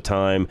better all the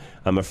time.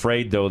 I'm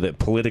afraid, though, that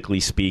politically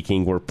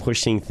speaking, we're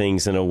pushing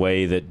things in a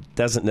way that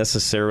doesn't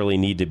necessarily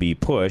need to be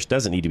pushed.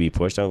 Doesn't need to be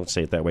pushed. I won't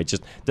say it that way. It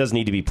just doesn't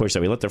need to be pushed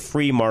that way. Let the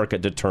free market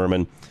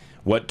determine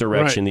what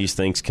direction these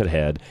things could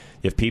head.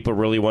 If people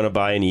really want to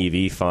buy an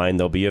EV, fine,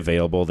 they'll be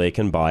available. They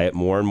can buy it.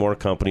 More and more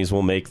companies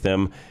will make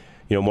them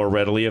more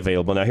readily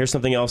available. Now, here's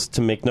something else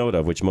to make note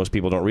of, which most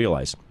people don't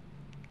realize.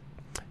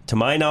 To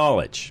my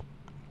knowledge,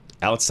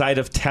 outside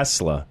of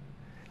Tesla,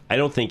 I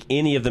don't think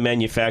any of the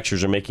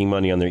manufacturers are making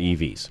money on their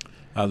EVs.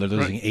 They're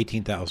losing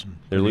 18,000.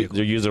 They're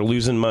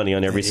losing money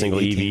on every single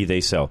 18. EV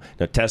they sell.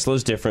 Now,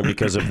 Tesla's different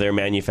because of their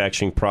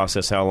manufacturing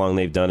process, how long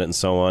they've done it, and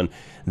so on.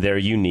 They're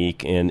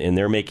unique, and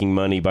they're making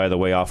money, by the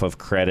way, off of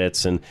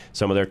credits and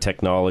some of their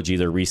technology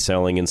they're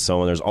reselling and so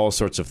on. There's all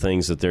sorts of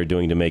things that they're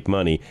doing to make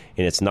money,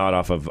 and it's not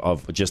off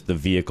of just the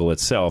vehicle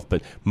itself.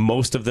 But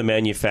most of the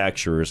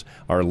manufacturers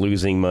are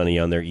losing money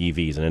on their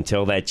EVs, and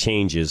until that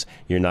changes,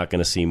 you're not going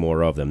to see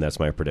more of them. That's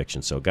my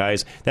prediction. So,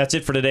 guys, that's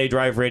it for today.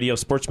 Drive Radio,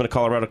 Sportsman of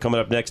Colorado coming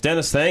up next.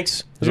 Dennis,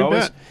 thanks, as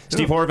always.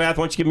 Steve Horvath, why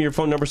don't you give me your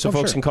phone number so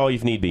folks can call you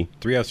if need be?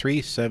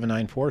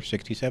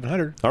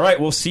 303-794-6700. All right,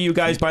 we'll see you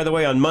guys, by the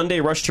way, on Monday,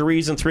 Rush to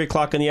Reason, 3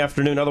 o'clock in the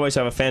afternoon. Otherwise,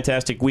 have a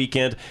fantastic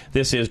weekend.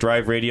 This is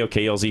Drive Radio,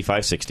 KLZ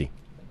 560.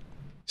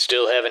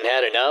 Still haven't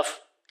had enough?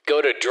 Go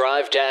to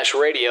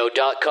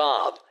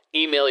drive-radio.com.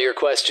 Email your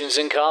questions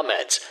and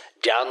comments.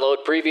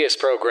 Download previous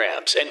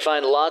programs and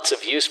find lots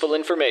of useful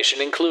information,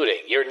 including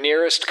your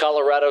nearest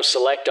Colorado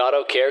Select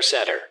Auto Care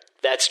Center.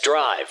 That's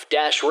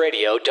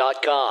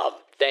drive-radio.com.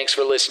 Thanks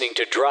for listening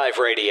to Drive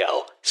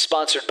Radio,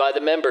 sponsored by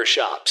the member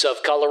shops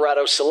of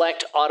Colorado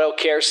Select Auto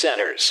Care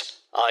Centers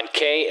on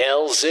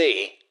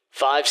KLZ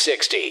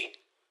 560.